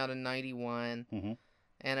movie came out in 91, mm-hmm.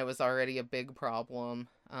 and it was already a big problem.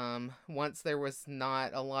 Once there was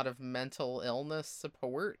not a lot of mental illness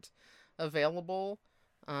support available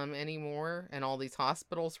anymore, and all these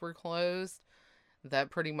hospitals were closed,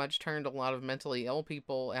 that pretty much turned a lot of mentally ill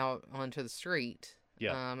people out onto the street.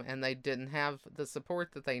 Yeah. And they didn't have the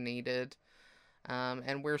support that they needed.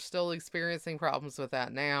 And we're still experiencing problems with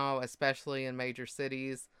that now, especially in major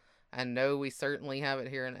cities. I know we certainly have it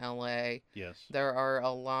here in LA. Yes. There are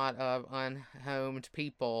a lot of unhomed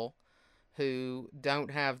people who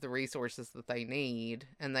don't have the resources that they need,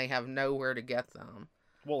 and they have nowhere to get them.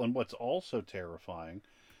 Well, and what's also terrifying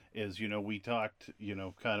is, we talked,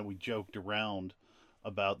 we joked around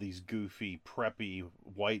about these goofy, preppy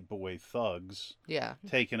white boy thugs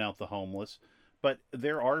taking out the homeless. But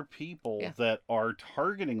there are people that are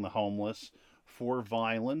targeting the homeless for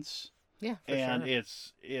violence. Yeah, for and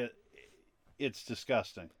sure. It's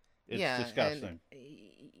disgusting. It's disgusting.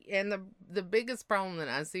 And the biggest problem that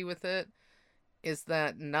I see with it is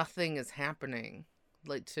that nothing is happening,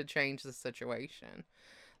 like, to change the situation.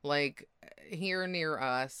 Like, here near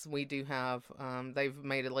us, we do have, they've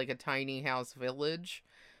made it like a tiny house village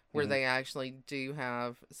where they actually do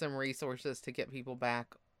have some resources to get people back,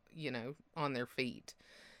 on their feet.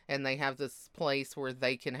 And they have this place where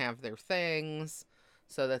they can have their things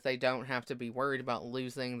so that they don't have to be worried about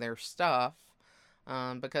losing their stuff.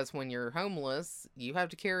 Because when you're homeless, you have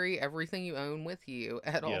to carry everything you own with you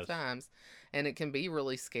at all times. And it can be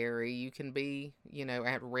really scary. You can be,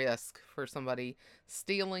 at risk for somebody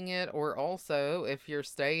stealing it. Or also, if you're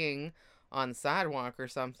staying on the sidewalk or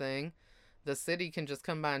something, the city can just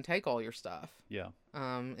come by and take all your stuff. Yeah.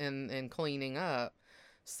 And cleaning up.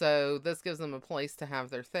 So this gives them a place to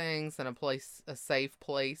have their things and a safe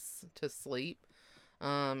place to sleep.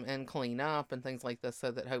 And clean up and things like this, so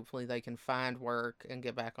that hopefully they can find work and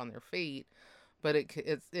get back on their feet. But it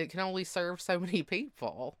can only serve so many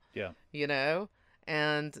people. Yeah.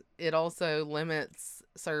 And it also limits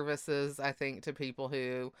services, I think, to people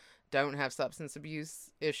who don't have substance abuse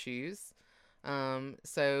issues.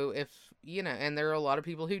 So if, and there are a lot of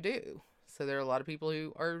people who do. So there are a lot of people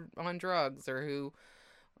who are on drugs or who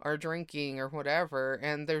are drinking or whatever,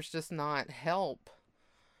 and there's just not help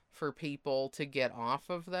for people to get off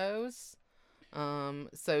of those.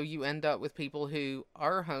 So you end up with people who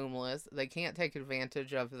are homeless. They can't take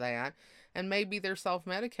advantage of that, and maybe they're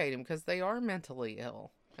self-medicating because they are mentally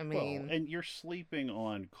ill. I Well, mean, and you're sleeping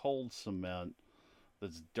on cold cement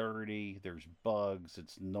that's dirty, there's bugs,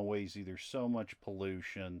 it's noisy, there's so much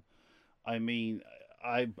pollution. I mean,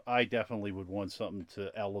 I definitely would want something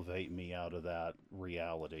to elevate me out of that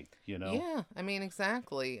reality, you know? yeah, I mean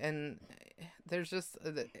exactly. And there's just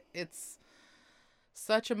it's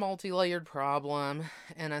such a multi-layered problem,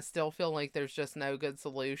 and I still feel like there's just no good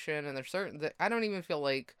solution. And there's certain I don't even feel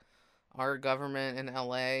like our government in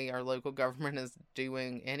LA, our local government, is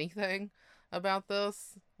doing anything about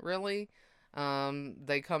this, really.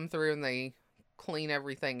 They come through and they clean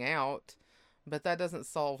everything out, but that doesn't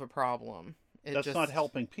solve a problem. That's not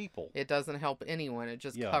helping people. It doesn't help anyone. It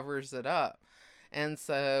just Yeah. covers it up. And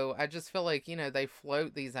so I just feel like, they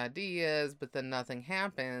float these ideas, but then nothing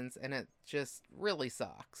happens. And it just really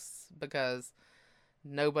sucks because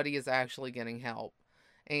nobody is actually getting help.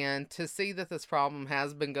 And to see that this problem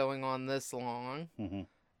has been going on this long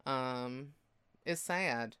is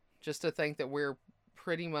sad. Just to think that we're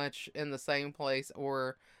pretty much in the same place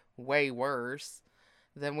or way worse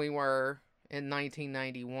than we were in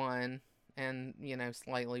 1991 and,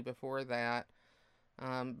 slightly before that.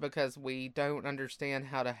 Because we don't understand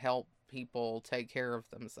how to help people take care of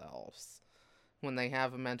themselves when they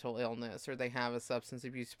have a mental illness or they have a substance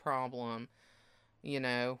abuse problem.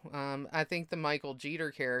 I think the Michael Jeter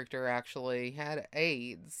character actually had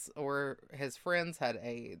AIDS, or his friends had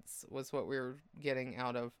AIDS, was what we were getting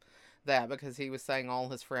out of that, because he was saying all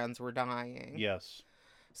his friends were dying. Yes.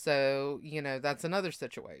 So, that's another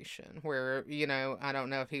situation where, I don't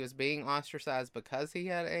know if he was being ostracized because he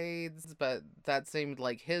had AIDS, but that seemed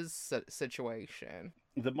like his situation.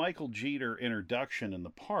 The Michael Jeter introduction in the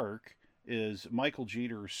park is Michael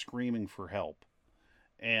Jeter screaming for help.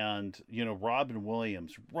 And, Robin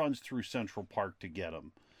Williams runs through Central Park to get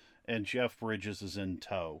him. And Jeff Bridges is in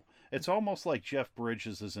tow. It's almost like Jeff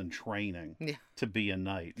Bridges is in training to be a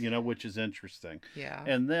knight, which is interesting. Yeah.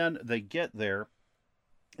 And then they get there.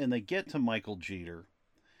 And they get to Michael Jeter,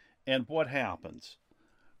 and what happens?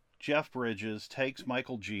 Jeff Bridges takes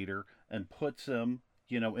Michael Jeter and puts him,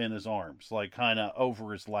 in his arms, like kind of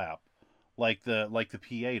over his lap, like the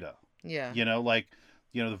Pieta. Yeah.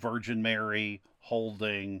 The Virgin Mary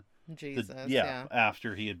holding Jesus.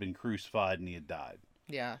 After he had been crucified and he had died.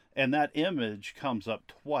 Yeah. And that image comes up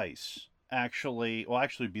twice. Actually,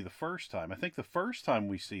 it'd be the first time. I think the first time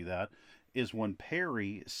we see that is when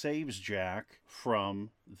Perry saves Jack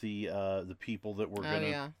from the people that were gonna. Oh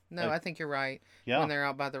yeah, no, I think you're right. Yeah, when they're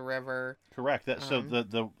out by the river. Correct. That so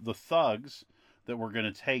the thugs that were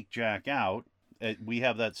gonna take Jack out, we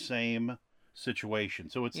have that same situation.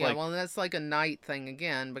 So it's well, that's like a night thing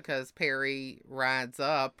again, because Perry rides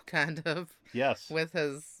up kind of with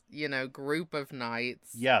his group of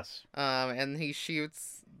knights. Yes. And he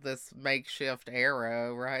shoots this makeshift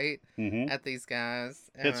arrow at these guys.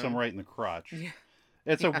 Hits them right in the crotch. Yeah.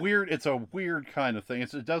 It's a weird kind of thing.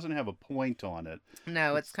 It doesn't have a point on it.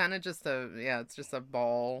 No, it's kind of just it's just a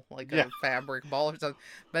ball, like a fabric ball or something.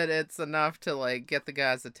 But it's enough to get the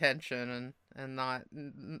guy's attention and not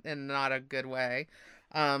in not a good way.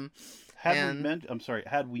 Had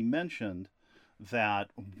we mentioned that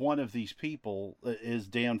one of these people is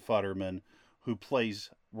Dan Futterman, who plays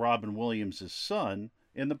Robin Williams' son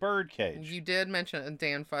in The Birdcage. You did mention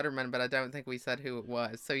Dan Futterman, but I don't think we said who it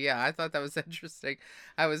was. So yeah, I thought that was interesting.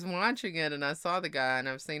 I was watching it and I saw the guy, and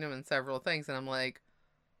I've seen him in several things, and I'm like,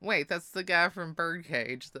 wait, that's the guy from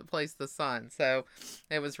Birdcage that plays the son. So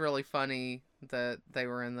it was really funny that they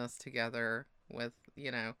were in this together with,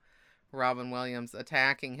 Robin Williams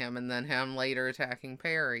attacking him and then him later attacking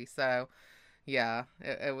Perry. So yeah,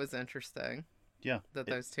 it was interesting. Yeah. That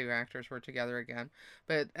those two actors were together again.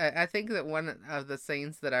 But I think that one of the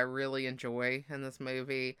scenes that I really enjoy in this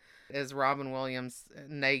movie is Robin Williams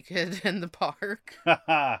naked in the park.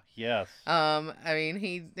 Yes. I mean,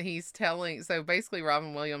 he's telling... So basically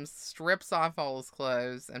Robin Williams strips off all his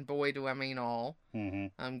clothes, and boy do I mean all.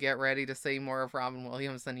 Mm-hmm. Get ready to see more of Robin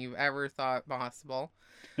Williams than you've ever thought possible.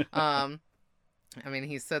 I mean,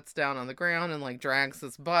 he sits down on the ground and drags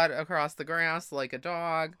his butt across the grass like a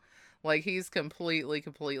dog. He's completely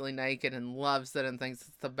naked and loves it and thinks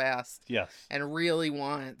it's the best. Yes. And really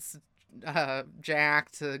wants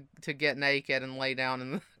Jack to get naked and lay down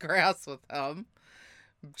in the grass with him.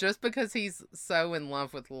 Just because he's so in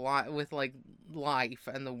love with life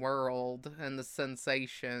and the world and the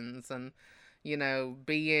sensations and,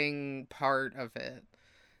 being part of it,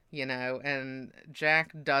 and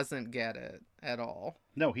Jack doesn't get it at all.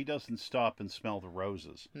 No, he doesn't stop and smell the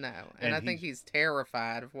roses. No. And And I think he's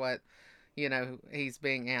terrified of what, he's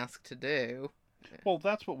being asked to do. well,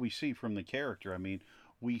 that's what we see from the character. I mean,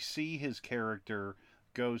 we see his character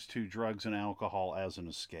goes to drugs and alcohol as an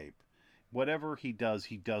escape. Whatever he does,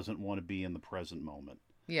 he doesn't want to be in the present moment.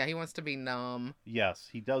 Yeah, he wants to be numb. Yes,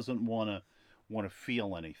 he doesn't want to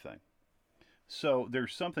feel anything. So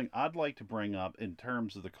there's something I'd like to bring up in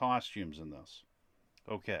terms of the costumes in this.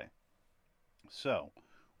 Okay. So,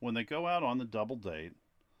 when they go out on the double date,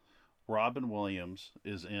 Robin Williams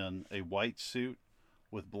is in a white suit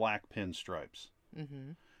with black pinstripes.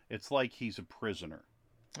 Mm-hmm. It's like he's a prisoner.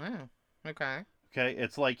 Oh, okay. Okay?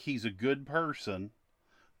 It's like he's a good person,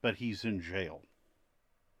 but he's in jail.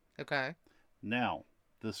 Okay. Now,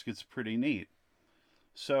 this gets pretty neat.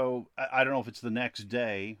 So, I don't know if it's the next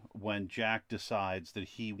day when Jack decides that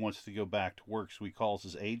he wants to go back to work, so he calls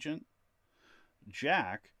his agent.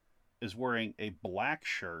 Jack is wearing a black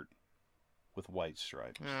shirt with white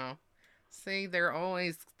stripes. Oh. See, they're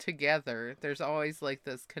always together. There's always like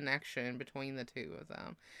this connection between the two of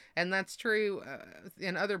them. And that's true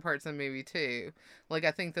in other parts of the movie too. Like,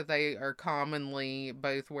 I think that they are commonly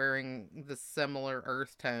both wearing the similar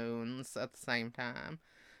earth tones at the same time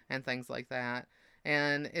and things like that.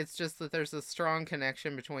 And it's just that there's a strong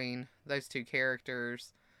connection between those two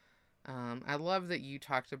characters. I love that you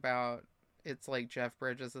talked about it's like Jeff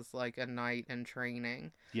Bridges is like a knight in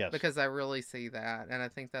training. Yes. Because I really see that. And I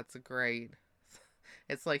think that's a great.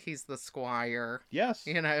 It's like he's the squire. Yes.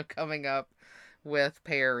 Coming up with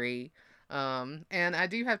Perry. And I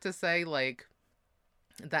do have to say, like,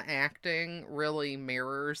 the acting really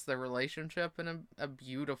mirrors the relationship in a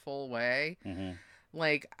beautiful way. Mm-hmm.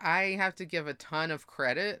 Like, I have to give a ton of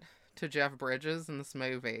credit to Jeff Bridges in this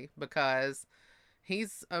movie because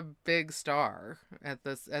he's a big star at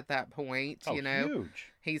that point. Huge.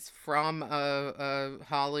 He's from a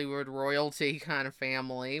Hollywood royalty kind of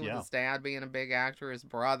family with his dad being a big actor, his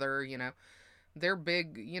brother. They're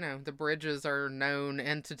big. The Bridges are known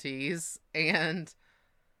entities, and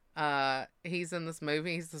he's in this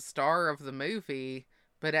movie. He's the star of the movie,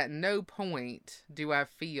 but at no point do I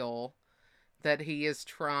feel that he is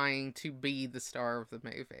trying to be the star of the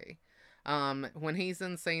movie. When he's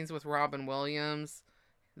in scenes with Robin Williams,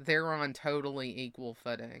 they're on totally equal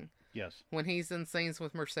footing. Yes. When he's in scenes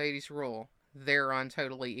with Mercedes Ruehl, they're on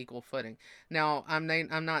totally equal footing. Now, I'm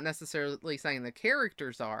not necessarily saying the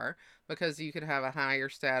characters are, because you could have a higher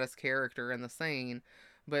status character in the scene,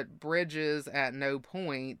 but Bridges at no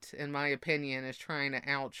point, in my opinion, is trying to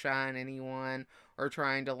outshine anyone or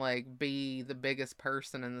trying to like be the biggest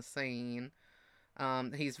person in the scene.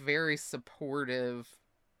 He's very supportive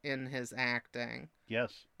in his acting.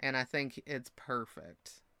 Yes. And I think it's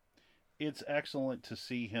perfect. It's excellent to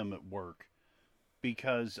see him at work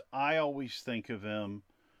because I always think of him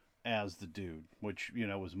as the dude, which,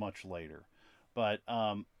 was much later. But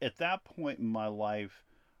at that point in my life,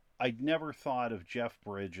 I'd never thought of Jeff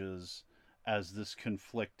Bridges as this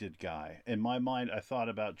conflicted guy. In my mind, I thought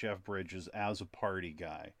about Jeff Bridges as a party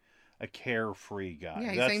guy, a carefree guy.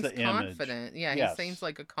 Yeah, he That's seems the confident. Image. Yeah, yes. He seems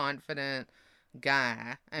like a confident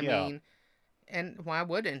guy. I mean, and why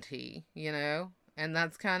wouldn't he? And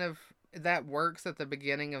that's that works at the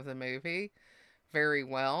beginning of the movie very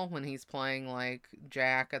well when he's playing like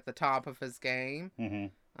Jack at the top of his game,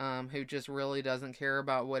 who just really doesn't care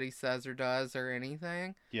about what he says or does or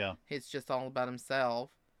anything. Yeah. It's just all about himself.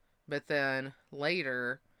 But then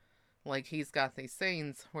later, like, he's got these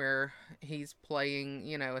scenes where he's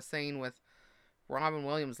playing, a scene with Robin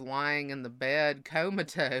Williams lying in the bed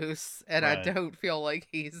comatose, and right. I don't feel like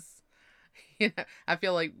he's, I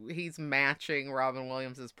feel like he's matching Robin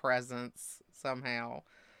Williams' presence somehow,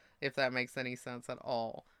 if that makes any sense at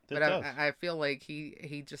all. But I feel like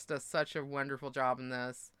he just does such a wonderful job in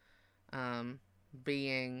this,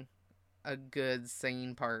 being a good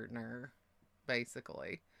scene partner,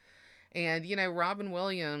 basically. And, Robin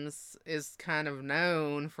Williams is kind of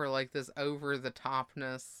known for, like, this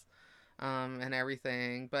over-the-topness and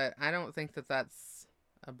everything. But I don't think that that's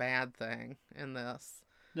a bad thing in this.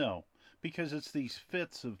 No, because it's these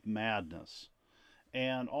fits of madness.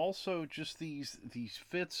 And also just these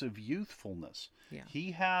fits of youthfulness. Yeah.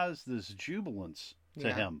 He has this jubilance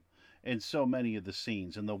to him in so many of the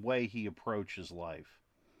scenes and the way he approaches life.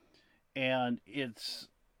 And it's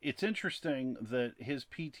interesting that his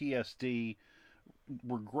PTSD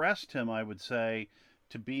regressed him, I would say,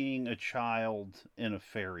 to being a child in a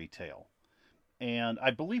fairy tale. And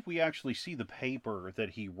I believe we actually see the paper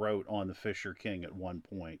that he wrote on the Fisher King at one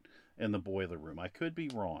point in the boiler room. I could be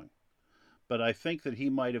wrong. but I think that he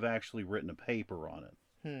might have actually written a paper on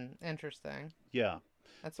it. Interesting. Yeah.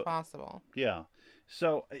 That's But, possible. yeah.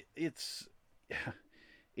 So it's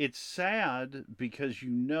sad because you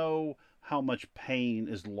know how much pain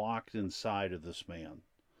is locked inside of this man.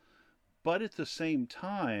 But at the same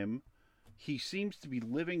time, he seems to be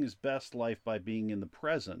living his best life by being in the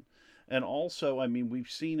present. And also, I mean,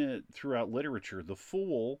 we've seen it throughout literature. The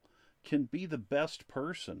fool can be the best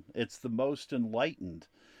person. It's the most enlightened.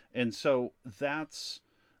 And so that's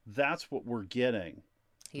what we're getting.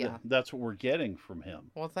 Yeah. That's what we're getting from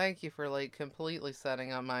him. Well, thank you for like completely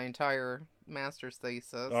setting up my entire master's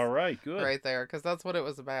thesis All right, good. right there, because that's what it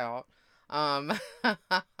was about. Um,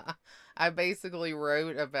 I basically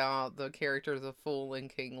wrote about the characters of Fool and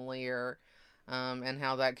King Lear, and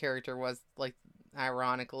how that character was, like,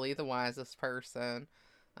 ironically, the wisest person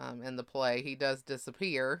in the play. He does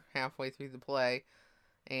disappear halfway through the play,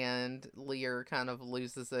 and Lear kind of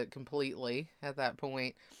loses it completely at that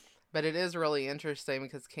point. But it is really interesting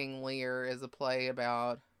because King Lear is a play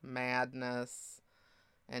about madness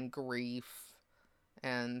and grief,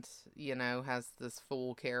 and, has this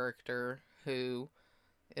fool character who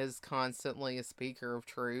is constantly a speaker of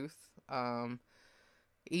truth,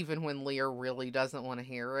 even when Lear really doesn't want to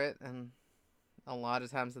hear it, and a lot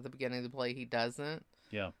of times at the beginning of the play he doesn't.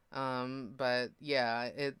 Yeah. But yeah,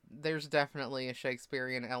 there's definitely a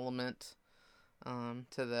Shakespearean element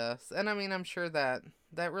to this, and I mean, I'm sure that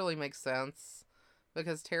really makes sense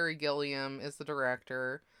because Terry Gilliam is the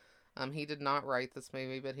director. He did not write this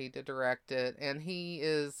movie, but he did direct it, and he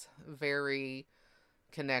is very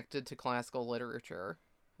connected to classical literature.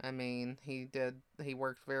 I mean, he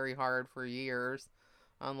worked very hard for years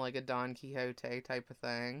on like a Don Quixote type of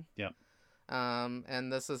thing. Yeah.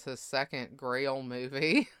 And this is his second Grail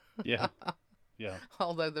movie. Yeah. Yeah.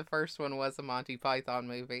 Although the first one was a Monty Python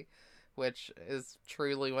movie, which is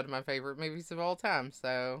truly one of my favorite movies of all time.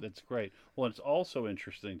 So that's great. Well, it's also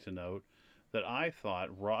interesting to note that I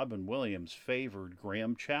thought Robin Williams favored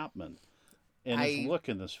Graham Chapman in his look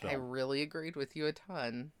in this film. I really agreed with you a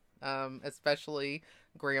ton. Especially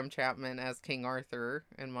Graham Chapman as King Arthur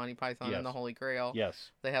in Monty Python and the Holy Grail.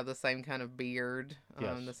 Yes. They have the same kind of beard,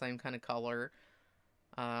 the same kind of color.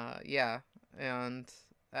 Yeah, and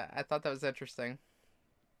I thought that was interesting.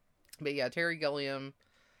 But yeah, Terry Gilliam,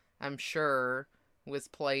 I'm sure, was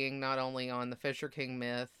playing not only on the Fisher King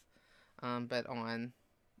myth, but on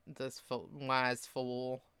this wise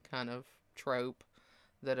fool kind of trope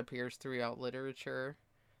that appears throughout literature.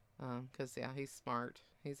 Because, yeah, he's smart.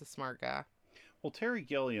 He's a smart guy. Well, Terry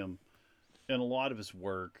Gilliam, in a lot of his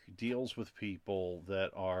work, deals with people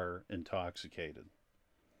that are intoxicated.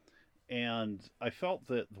 And I felt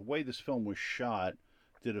that the way this film was shot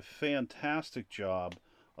did a fantastic job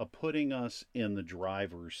of putting us in the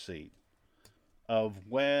driver's seat. Of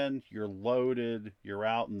when you're loaded, you're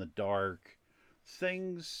out in the dark,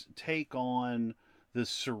 things take on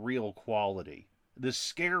this surreal quality, this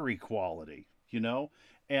scary quality,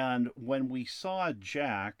 And when we saw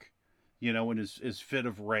Jack, in his fit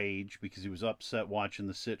of rage because he was upset watching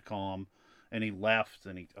the sitcom, and he left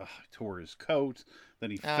and he tore his coat,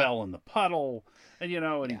 then he fell in the puddle, and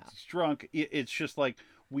he's drunk. It's just like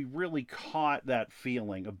we really caught that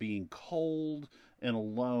feeling of being cold and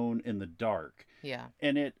alone in the dark. Yeah.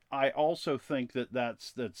 And I also think that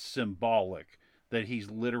that's symbolic, that he's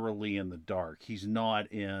literally in the dark. He's not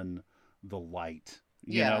in the light.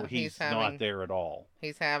 He's not there at all.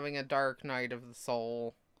 He's having a dark night of the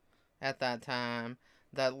soul at that time.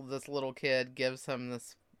 That this little kid gives him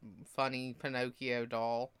this funny Pinocchio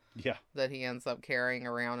doll. Yeah. That he ends up carrying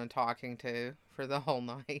around and talking to for the whole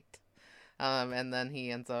night. And then he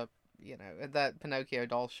ends up, that Pinocchio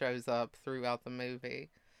doll shows up throughout the movie.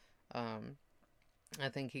 I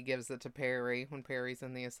think he gives it to Perry when Perry's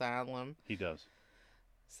in the asylum. He does.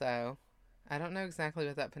 So, I don't know exactly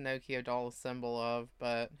what that Pinocchio doll is symbol of,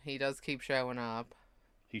 but he does keep showing up.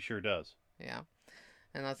 He sure does. Yeah.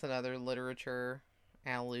 And that's another literature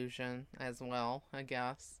allusion as well, I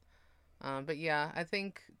guess. But yeah, I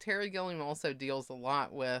think Terry Gilliam also deals a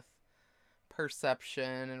lot with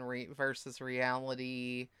perception and versus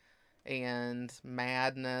reality and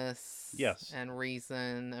madness. Yes. And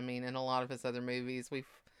reason. I mean, in a lot of his other movies,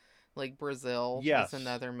 like Brazil is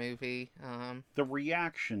another movie. The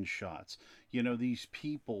reaction shots, these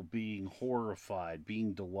people being horrified,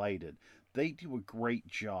 being delighted, they do a great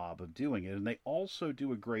job of doing it. And they also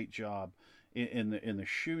do a great job in the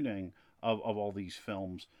shooting of all these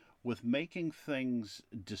films with making things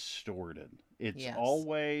distorted. It's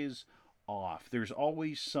always off. There's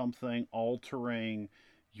always something altering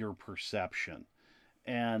your perception.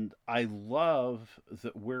 And I love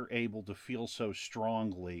that we're able to feel so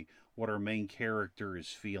strongly what our main character is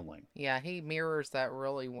feeling. Yeah, he mirrors that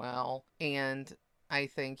really well. And I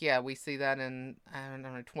think, yeah, we see that in, I don't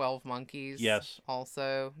know, 12 Monkeys Yes.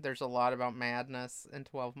 also. There's a lot about madness in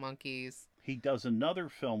 12 Monkeys. He does another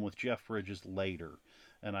film with Jeff Bridges later,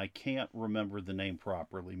 and I can't remember the name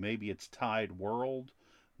properly. Maybe it's Tide World,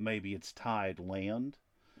 maybe it's Tide Land,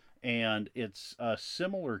 and it's a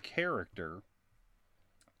similar character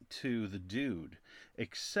to the dude,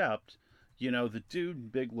 except, the dude in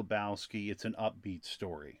Big Lebowski, it's an upbeat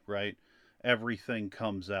story, right? Everything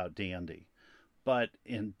comes out dandy. But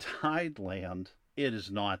in Tideland, it is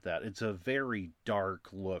not that. It's a very dark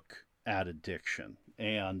look at addiction.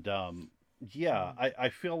 And yeah, Mm. I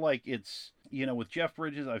feel like it's, with Jeff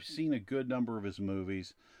Bridges, I've seen a good number of his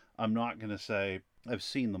movies. I'm not going to say I've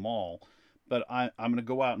seen them all, but I'm going to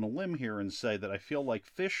go out on a limb here and say that I feel like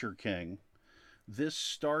Fisher King, this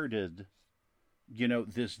started,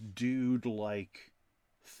 this dude like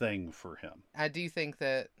thing for him. I do think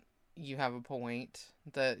that you have a point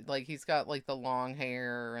that, like, he's got, like, the long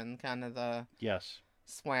hair and kind of the Yes.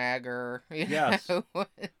 swagger, Yes.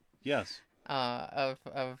 Yes. of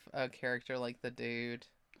a character like the dude.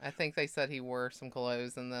 I think they said he wore some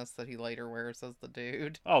clothes in this that he later wears as the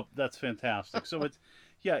dude. Oh, that's fantastic. So it's,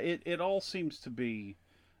 yeah, it all seems to be,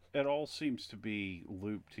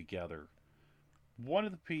 looped together. One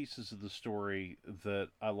of the pieces of the story that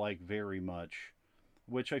I like very much,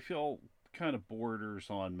 which I feel kind of borders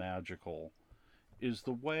on magical, is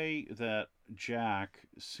the way that Jack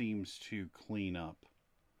seems to clean up,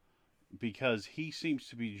 because he seems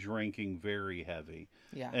to be drinking very heavy,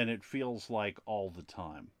 Yeah. and it feels like all the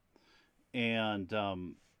time. And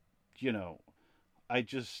you know, I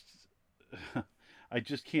just I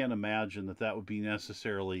just can't imagine that that would be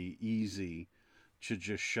necessarily easy to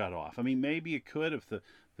just shut off. I mean, maybe it could if the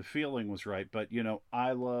feeling was right, but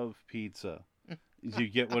I love pizza. You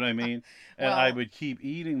get what I mean? And I Well, would keep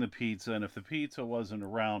eating the pizza, and if the pizza wasn't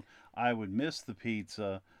around, I would miss the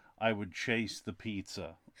pizza. I would chase the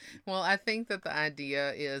pizza. well, I think that the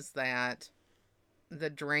idea is that the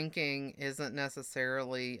drinking isn't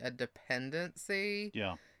necessarily a dependency.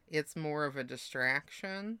 Yeah. It's more of a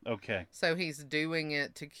distraction. Okay. So he's doing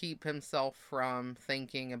it to keep himself from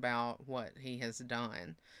thinking about what he has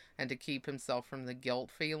done and to keep himself from the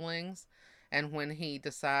guilt feelings. And when he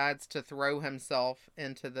decides to throw himself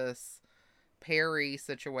into this Perry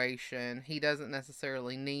situation, he doesn't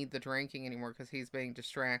necessarily need the drinking anymore because he's being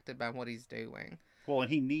distracted by what he's doing. Well,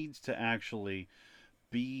 and he needs to actually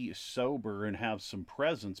be sober and have some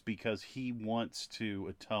presence because he wants to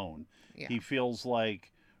atone. Yeah. He feels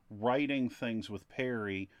like writing things with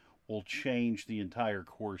Perry will change the entire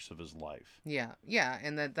course of his life. Yeah, yeah,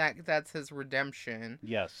 and that's his redemption.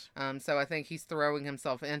 Yes. So I think he's throwing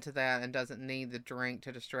himself into that and doesn't need the drink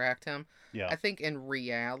to distract him. Yeah. I think in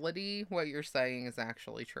reality, what you're saying is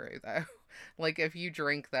actually true, though. Like, if you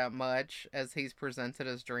drink that much as he's presented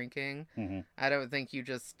as drinking, Hmm. I don't think you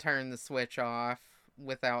just turn the switch off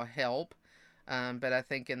without help. But I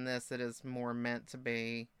think in this, it is more meant to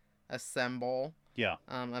be a symbol Yeah.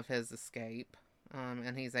 of his escape.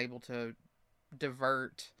 And he's able to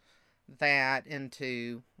divert that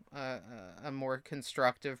into a more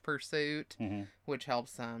constructive pursuit, Hmm. which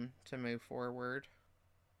helps him to move forward.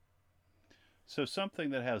 So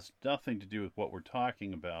something that has nothing to do with what we're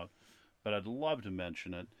talking about, but I'd love to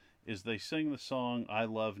mention it, is they sing the song "I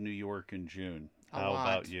Love New York" in June. A How lot.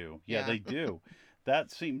 about you? Yeah, Yeah. they do.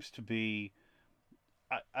 That seems to be,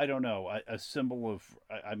 I don't know, a symbol of,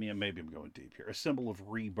 I mean, maybe I'm going deep here, a symbol of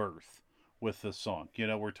rebirth with this song.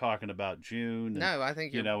 We're talking about June, and, No, I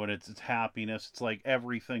think you're. and it's happiness. It's like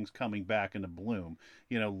everything's coming back into bloom.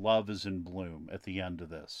 Love is in bloom at the end of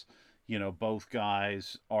this. Both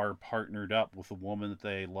guys are partnered up with a woman that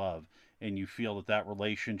they love, and you feel that that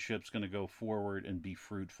relationship's going to go forward and be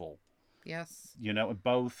fruitful. Yes.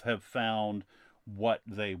 Both have found what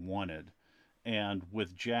they wanted. And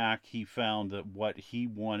with Jack, he found that what he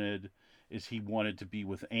wanted is he wanted to be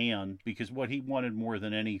with Anne, because what he wanted more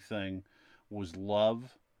than anything was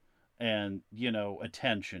love and,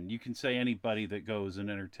 attention. You can say anybody that goes in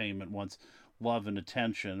entertainment wants love and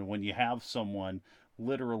attention. When you have someone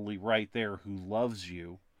literally right there who loves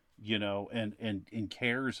you, and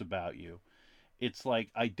cares about you, it's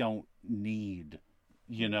like, I don't need,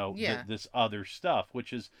 Yeah. this other stuff,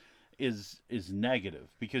 which is negative,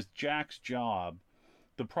 because Jack's job,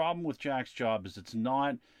 the problem with Jack's job is it's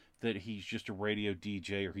not that he's just a radio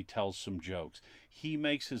DJ or he tells some jokes. He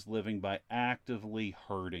makes his living by actively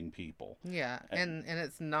hurting people. Yeah, and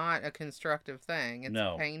it's not a constructive thing. It's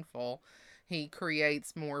No. painful. He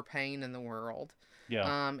creates more pain in the world.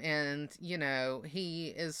 Yeah. And, you know, he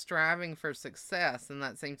is striving for success, and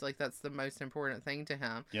that seems like that's the most important thing to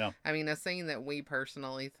him. Yeah. I mean, a scene that we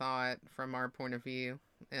personally thought, from our point of view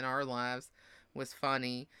in our lives, was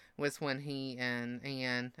funny was when he and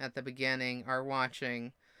Anne at the beginning are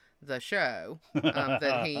watching the show.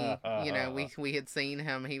 That he, you know, we had seen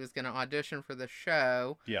him, he was going to audition for the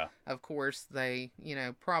show. Yeah. Of course, they, you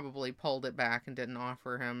know, probably pulled it back and didn't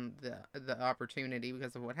offer him the opportunity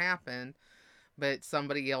because of what happened. But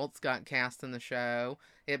somebody else got cast in the show.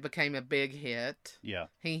 It became a big hit. Yeah.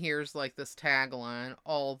 He hears like this tagline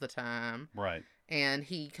all the time. Right. And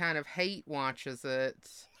he kind of hate watches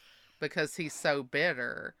it because he's so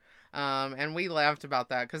bitter. And we laughed about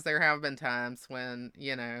that because there have been times when,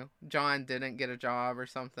 you know, John didn't get a job or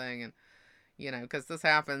something. And, you know, because this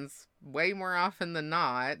happens way more often than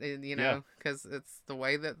not, you know, because it's the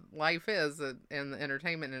way that life is in the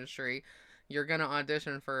entertainment industry. You're going to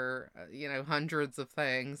audition for, you know, hundreds of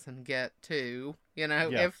things and get two, you know,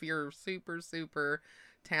 if you're super, super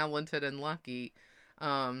talented and lucky.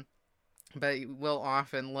 But we'll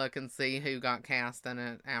often look and see who got cast in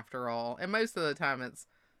it after all. And most of the time it's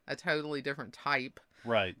a totally different type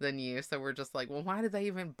than you. So we're just like, well, why did they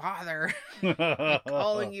even bother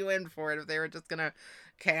calling you in for it if they were just going to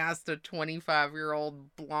cast a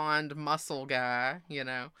 25-year-old blonde muscle guy, you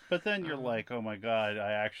know? But then you're like, oh my God,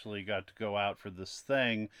 I actually got to go out for this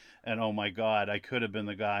thing. And oh my God, I could have been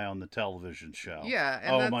the guy on the television show. Yeah.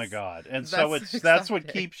 And oh my God. And so that's what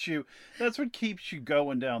keeps you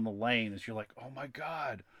going down the lane is you're like, oh my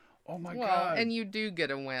God. Oh my God. And you do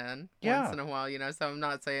get a win once in a while, you know, so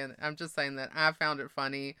I'm just saying that I found it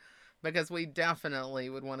funny because we definitely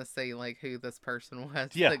would want to see like who this person was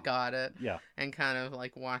that got it. Yeah. And kind of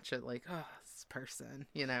like watch it like, oh, this person,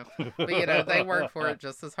 you know. But you know, they work for it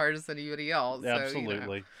just as hard as anybody else.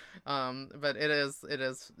 Absolutely. So, you know. But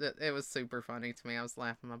it was super funny to me. I was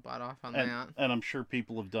laughing my butt off on that. And I'm sure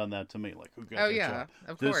people have done that to me. Like, who got that job?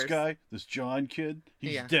 Of course. This guy, this John kid,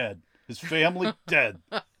 he's dead. His family dead.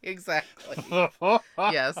 Exactly.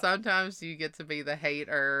 Yeah, sometimes you get to be the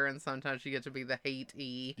hater and sometimes you get to be the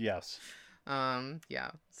hatee. Yes.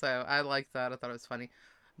 Yeah. So I liked that. I thought it was funny.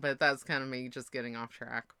 But that's kind of me just getting off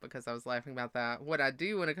track because I was laughing about that. What I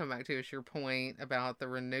do want to come back to is your point about the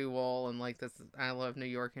renewal and like this I Love New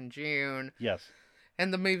York in June. Yes.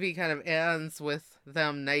 And the movie kind of ends with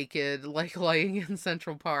them naked, like laying in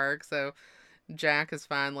Central Park. So Jack has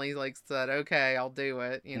finally like said, okay, I'll do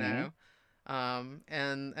it, you know.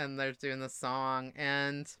 And they're doing the song,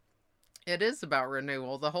 and it is about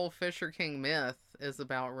renewal. The whole Fisher King myth is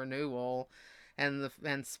about renewal and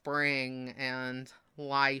spring and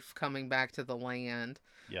life coming back to the land.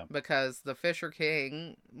 Yeah. Because the Fisher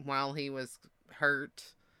King, while he was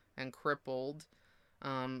hurt and crippled,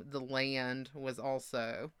 the land was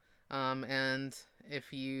also. And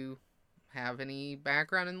if you have any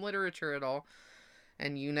background in literature at all,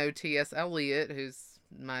 and you know T.S. Eliot, who's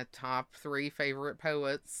my top 3 favorite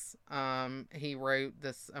poets, he wrote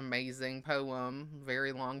this amazing poem,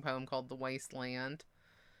 very long poem called The Wasteland,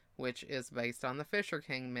 which is based on the Fisher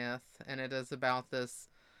King myth, and it is about this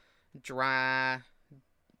dry,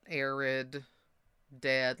 arid,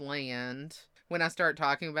 dead land. When I start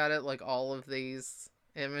talking about it, like all of these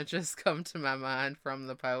images come to my mind from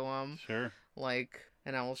the poem. Sure. Like,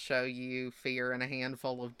 and I will show you Fear in a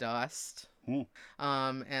Handful of Dust.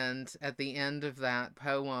 And at the end of that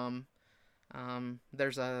poem,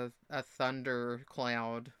 there's a thunder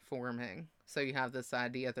cloud forming. So you have this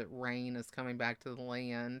idea that rain is coming back to the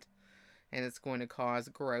land and it's going to cause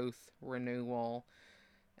growth, renewal,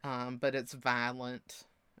 but it's violent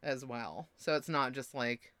as well. So it's not just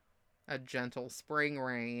like a gentle spring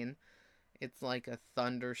rain. It's like a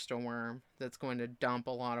thunderstorm that's going to dump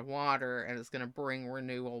a lot of water and it's going to bring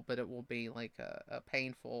renewal, but it will be like a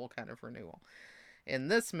painful kind of renewal. In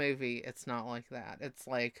this movie, it's not like that. It's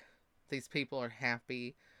like these people are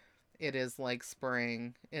happy. It is like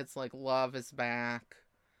spring. It's like love is back.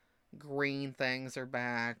 Green things are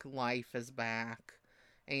back. Life is back.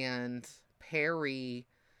 And Perry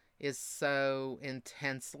is so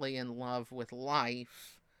intensely in love with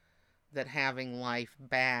life that having life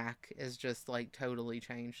back is just like totally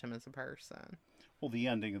changed him as a person. Well, the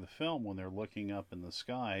ending of the film, when they're looking up in the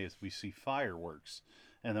sky, is we see fireworks,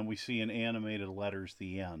 and then we see in animated letters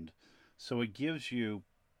the end. So it gives you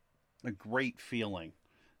a great feeling,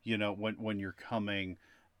 you know, when you're coming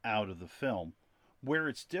out of the film. Where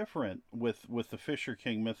it's different with the Fisher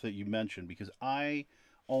King myth that you mentioned, because I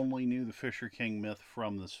only knew the Fisher King myth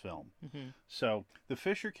from this film. Mm-hmm. So the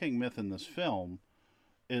Fisher King myth in this film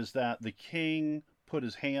is that the king put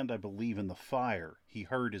his hand, I believe, in the fire. He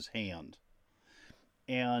hurt his hand.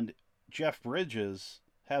 And Jeff Bridges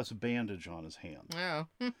has a bandage on his hand. Oh.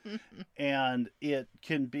 And it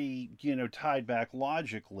can be, tied back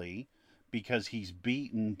logically because he's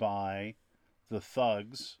beaten by the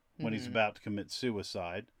thugs when he's Mhm. about to commit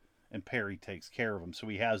suicide, and Perry takes care of him. So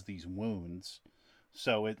he has these wounds.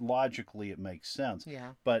 So it makes sense.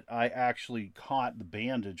 Yeah. But I actually caught the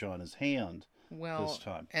bandage on his hand this Well,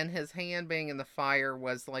 time. and his hand being in the fire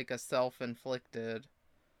was like a self-inflicted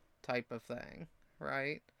type of thing,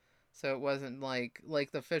 right? So it wasn't like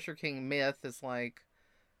the Fisher King myth is like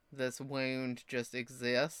this wound just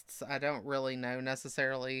exists. I don't really know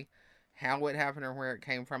necessarily how it happened or where it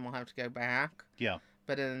came from. I'll have to go back. Yeah.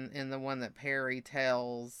 But in the one that Perry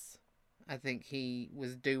tells, I think he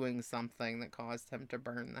was doing something that caused him to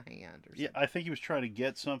burn the hand or something. Yeah, I think he was trying to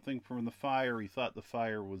get something from the fire. He thought the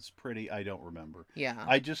fire was pretty. I don't remember. Yeah.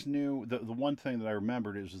 I just knew the one thing that I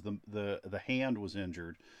remembered is the hand was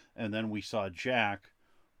injured, and then we saw Jack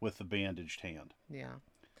with the bandaged hand. Yeah.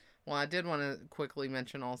 Well, I did want to quickly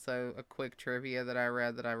mention also a quick trivia that I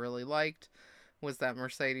read that I really liked was that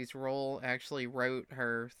Mercedes Ruehl actually wrote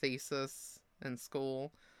her thesis in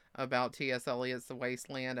school about T.S. Eliot's The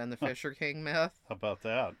Wasteland and the Fisher King myth. How about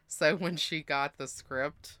that? So when she got the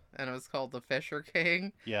script and it was called The Fisher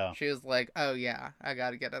King, Yeah. she was like, "Oh yeah, I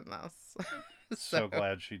got to get in this." So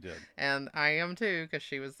glad she did. And I am too, because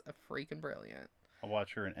she was freaking brilliant. I'll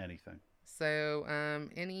watch her in anything. So,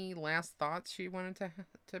 any last thoughts you wanted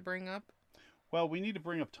to bring up? Well, we need to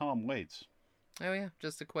bring up Tom Waits. Oh yeah,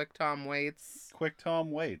 just a quick Tom Waits Quick Tom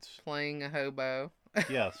Waits. playing a hobo.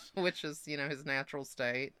 Yes. Which is, his natural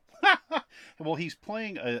state. Well, he's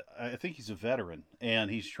playing I think he's a veteran, and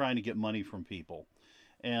he's trying to get money from people.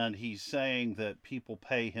 And he's saying that people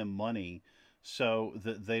pay him money so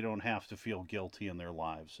that they don't have to feel guilty in their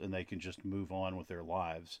lives, and they can just move on with their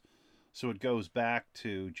lives. So it goes back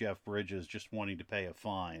to Jeff Bridges just wanting to pay a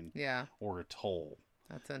fine Yeah, or a toll.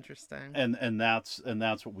 that's interesting. And that's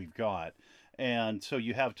what we've got. And so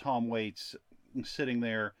you have Tom Waits sitting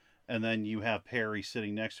there, and then you have Perry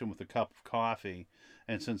sitting next to him with a cup of coffee.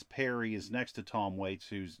 And since Perry is next to Tom Waits,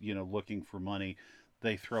 who's looking for money,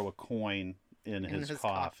 they throw a coin in his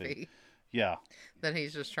coffee. Yeah, That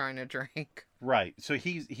he's just trying to drink. right. So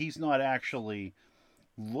he's not actually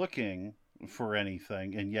looking for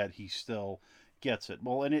anything, and yet he still gets it.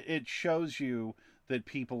 Well, and it shows you that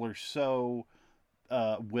people are so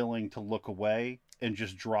willing to look away and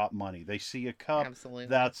just drop money. They see a cup. Absolutely.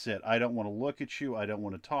 That's it. I don't want to look at you. I don't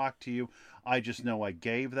want to talk to you. I just know I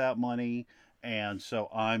gave that money, and so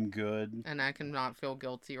I'm good. And I cannot feel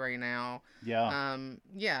guilty right now. Yeah.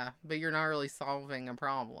 Yeah, but you're not really solving a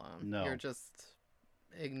problem. No. You're just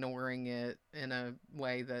ignoring it in a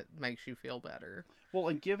way that makes you feel better. Well,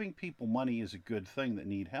 and giving people money is a good thing that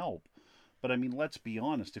need help. But I mean, let's be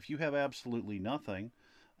honest. If you have absolutely nothing,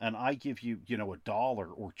 and I give you, $1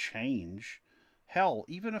 or change, hell,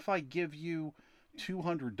 even if I give you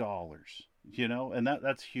 $200, and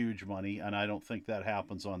that's huge money, and I don't think that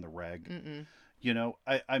happens on the reg. Mm-mm.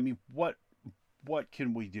 I mean, what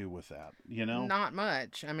can we do with that? Not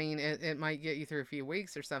much. I mean, it might get you through a few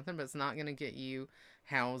weeks or something, but it's not going to get you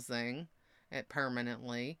housing it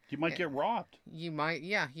permanently. You might get robbed. You might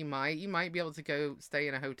be able to go stay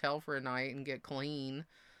in a hotel for a night and get clean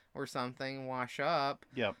or something, wash up.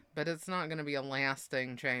 Yep. But it's not going to be a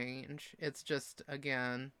lasting change. It's just,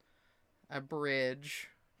 again, a bridge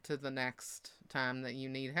to the next time that you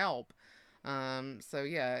need help. So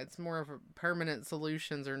yeah, it's more of a permanent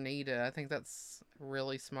solutions are needed. I think that's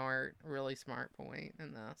really smart point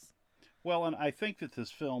in this. Well, and I think that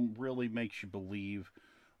this film really makes you believe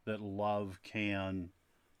that love can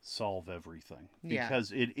solve everything. Yeah.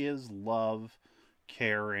 Because it is love,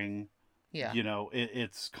 caring, Yeah.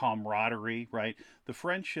 it's camaraderie, right? The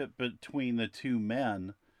friendship between the two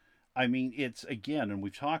men, I mean, it's, again, and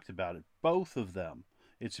we've talked about it, both of them,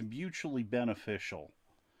 it's mutually beneficial.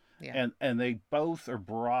 Yeah. And they both are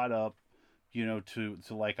brought up, to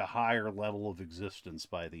like a higher level of existence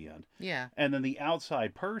by the end. Yeah. And then the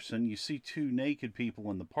outside person, you see two naked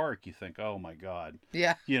people in the park, you think, oh my God.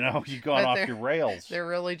 Yeah. You've gone But off your rails. They're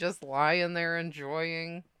really just lying there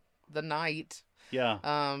enjoying the night. Yeah.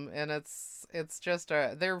 And it's just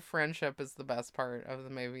their friendship is the best part of the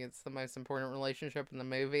movie. It's the most important relationship in the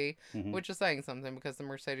movie, Mhm. which is saying something because the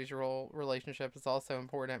Mercedes Ruehl relationship is also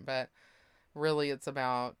important, but really it's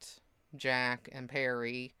about Jack and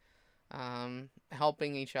Perry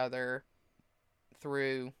helping each other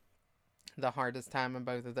through the hardest time in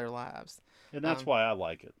both of their lives. And that's why I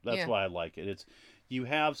like it. That's yeah. why I like it. It's, you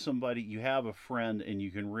have somebody, you have a friend, and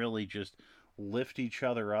you can really just lift each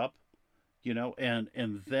other up,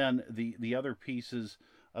 and then the other pieces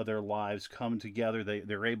of their lives come together.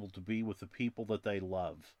 They're able to be with the people that they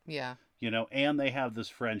love, Yeah. and they have this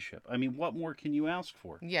friendship. I mean, what more can you ask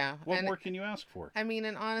for? Yeah. What more can you ask for? I mean,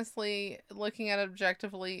 and honestly, looking at it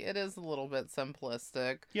objectively, it is a little bit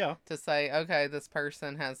simplistic Yeah. to say, okay, this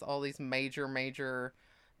person has all these major, major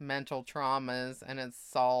mental traumas and it's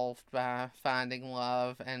solved by finding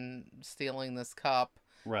love and stealing this cup,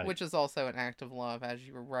 Right. which is also an act of love, as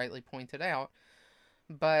you rightly pointed out.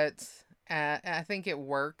 But I think it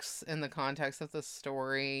works in the context of the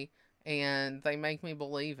story and they make me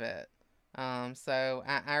believe it. So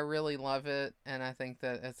I really love it, and I think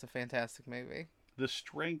that it's a fantastic movie. The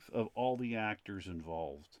strength of all the actors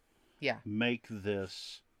involved Yeah. make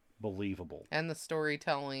this believable. And the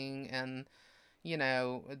storytelling, and,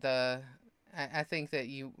 I think that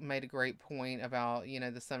you made a great point about, the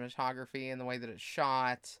cinematography and the way that it's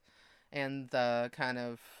shot and the kind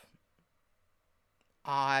of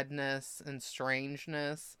oddness and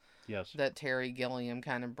strangeness Yes. that Terry Gilliam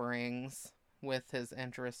kind of brings with his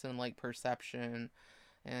interest in like perception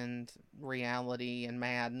and reality and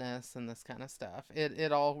madness and this kind of stuff.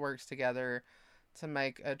 It all works together to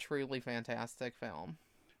make a truly fantastic film.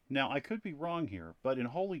 Now, I could be wrong here, but in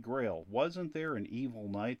Holy Grail, wasn't there an evil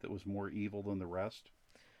knight that was more evil than the rest?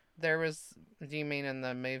 There was, do you mean in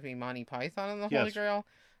the movie Monty Python and the Holy Yes. Grail?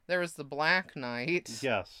 There was the Black Knight.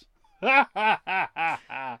 Yes. It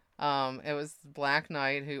was Black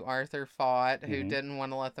Knight who Arthur fought, who Mhm. didn't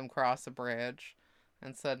want to let them cross a bridge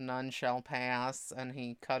and said none shall pass, and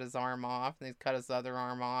he cut his arm off, and he cut his other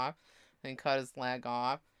arm off, and he cut his leg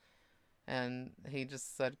off, and he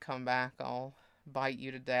just said, come back, I'll bite you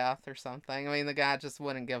to death or something. I mean, the guy just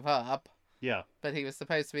wouldn't give up, Yeah. but he was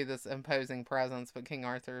supposed to be this imposing presence, but King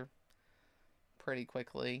Arthur pretty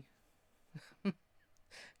quickly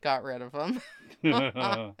got rid of him.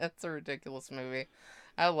 It's a ridiculous movie.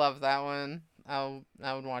 I love that one. I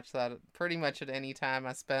would watch that pretty much at any time.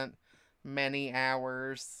 I spent many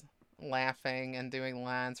hours laughing and doing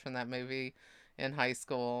lines from that movie in high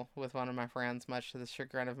school with one of my friends, much to the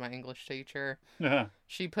chagrin of my English teacher.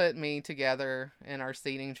 She put me together in our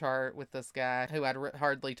seating chart with this guy who I'd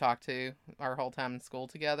hardly talked to our whole time in school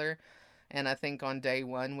together. And I think on day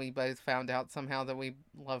one, we both found out somehow that we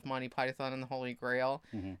love Monty Python and the Holy Grail.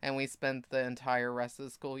 Mhm. And we spent the entire rest of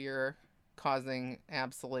the school year causing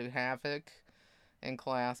absolute havoc in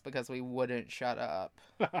class because we wouldn't shut up.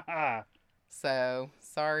 So,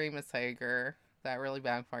 sorry, Miss Hager. That really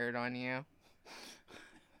backfired on you.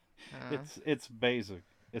 It's basic.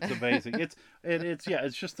 It's amazing.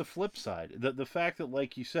 It's just the flip side. The fact that,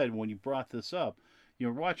 like you said, when you brought this up,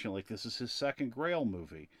 you're watching like this is his second Grail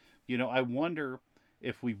movie. I wonder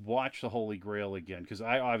if we watch the Holy Grail again, because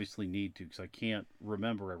I obviously need to, because I can't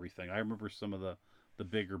remember everything. I remember some of the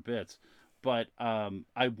bigger bits, but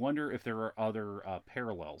I wonder if there are other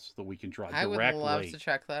parallels that we can draw I directly. would love to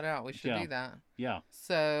check that out. We should Yeah. do that. Yeah.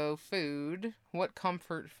 So, food. What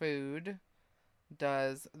comfort food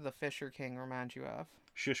does the Fisher King remind you of?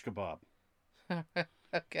 Shish kebab.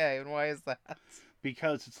 Okay, and why is that?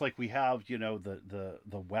 Because it's like we have, the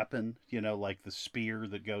weapon, like the spear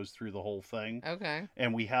that goes through the whole thing. Okay.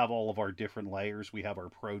 And we have all of our different layers. We have our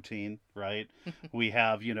protein, right? We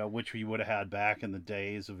have, which we would have had back in the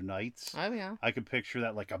days of knights. Oh, yeah. I could picture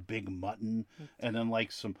that like a big mutton and then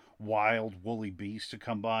like some wild woolly beast to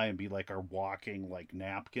come by and be like our walking like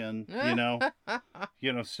napkin,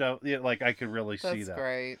 so like I could really see That's that.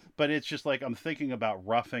 great. But it's just like I'm thinking about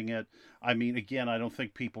roughing it. I mean, again, I don't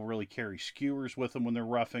think people really carry skewers with them when they're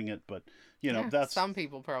roughing it, but that's some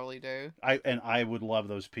people probably do. I would love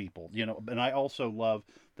those people, and I also love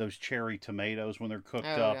those cherry tomatoes when they're cooked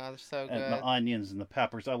up. Yeah, they're so good. And the onions and the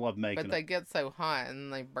peppers. I love making But they get so hot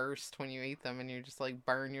and they burst when you eat them, and you just like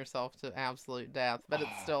burn yourself to absolute death. But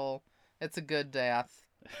it's a good death.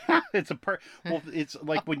 It's it's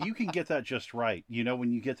like when you can get that just right.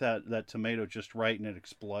 When you get that tomato just right and it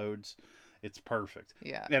explodes, it's perfect.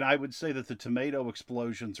 Yeah. And I would say that the tomato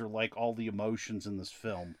explosions are like all the emotions in this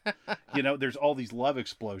film. There's all these love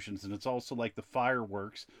explosions, and it's also like the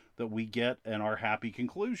fireworks that we get in our happy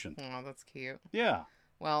conclusion. Oh, that's cute. Yeah.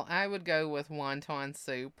 Well, I would go with wonton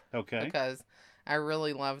soup. Okay. Because I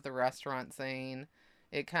really love the restaurant scene.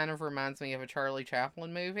 It kind of reminds me of a Charlie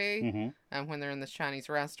Chaplin movie. Mm-hmm. When they're in this Chinese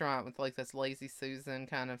restaurant with like this Lazy Susan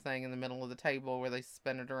kind of thing in the middle of the table where they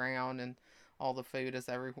spin it around and all the food as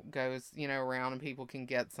goes, around and people can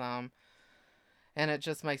get some. And it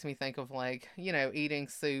just makes me think of like, eating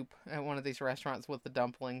soup at one of these restaurants with the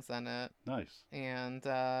dumplings in it. Nice. And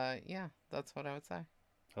yeah, that's what I would say.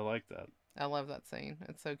 I like that. I love that scene.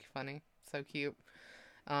 It's so funny. So cute.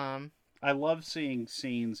 I love seeing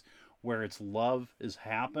scenes where it's love is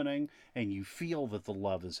happening and you feel that the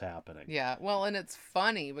love is happening. Yeah. Well, and it's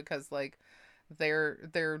funny because like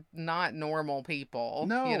they're not normal people.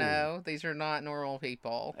 No. You know, these are not normal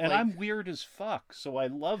people. And like, I'm weird as fuck, so I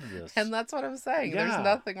love this. and that's what I'm saying. Yeah. There's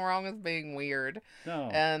nothing wrong with being weird. No.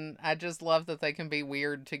 And I just love that they can be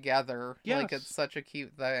weird together. Like, Yes. it's such a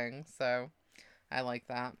cute thing. So I like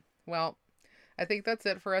that. Well, I think that's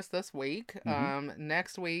it for us this week.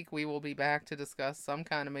 Next week, we will be back to discuss some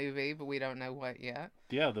kind of movie, but we don't know what yet.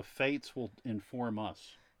 Yeah, the fates will inform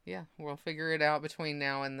us. Yeah, we'll figure it out between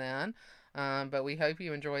now and then. But we hope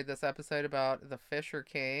you enjoyed this episode about the Fisher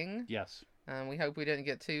King. Yes. We hope we didn't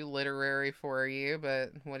get too literary for you,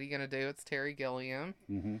 but what are you going to do? It's Terry Gilliam.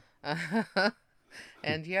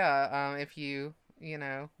 And yeah, if you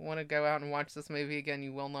want to go out and watch this movie again,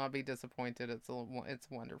 you will not be disappointed. It's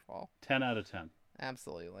wonderful. 10 out of 10.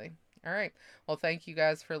 Absolutely. All right. Well, thank you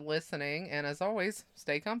guys for listening. And as always,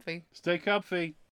 stay comfy. Stay comfy.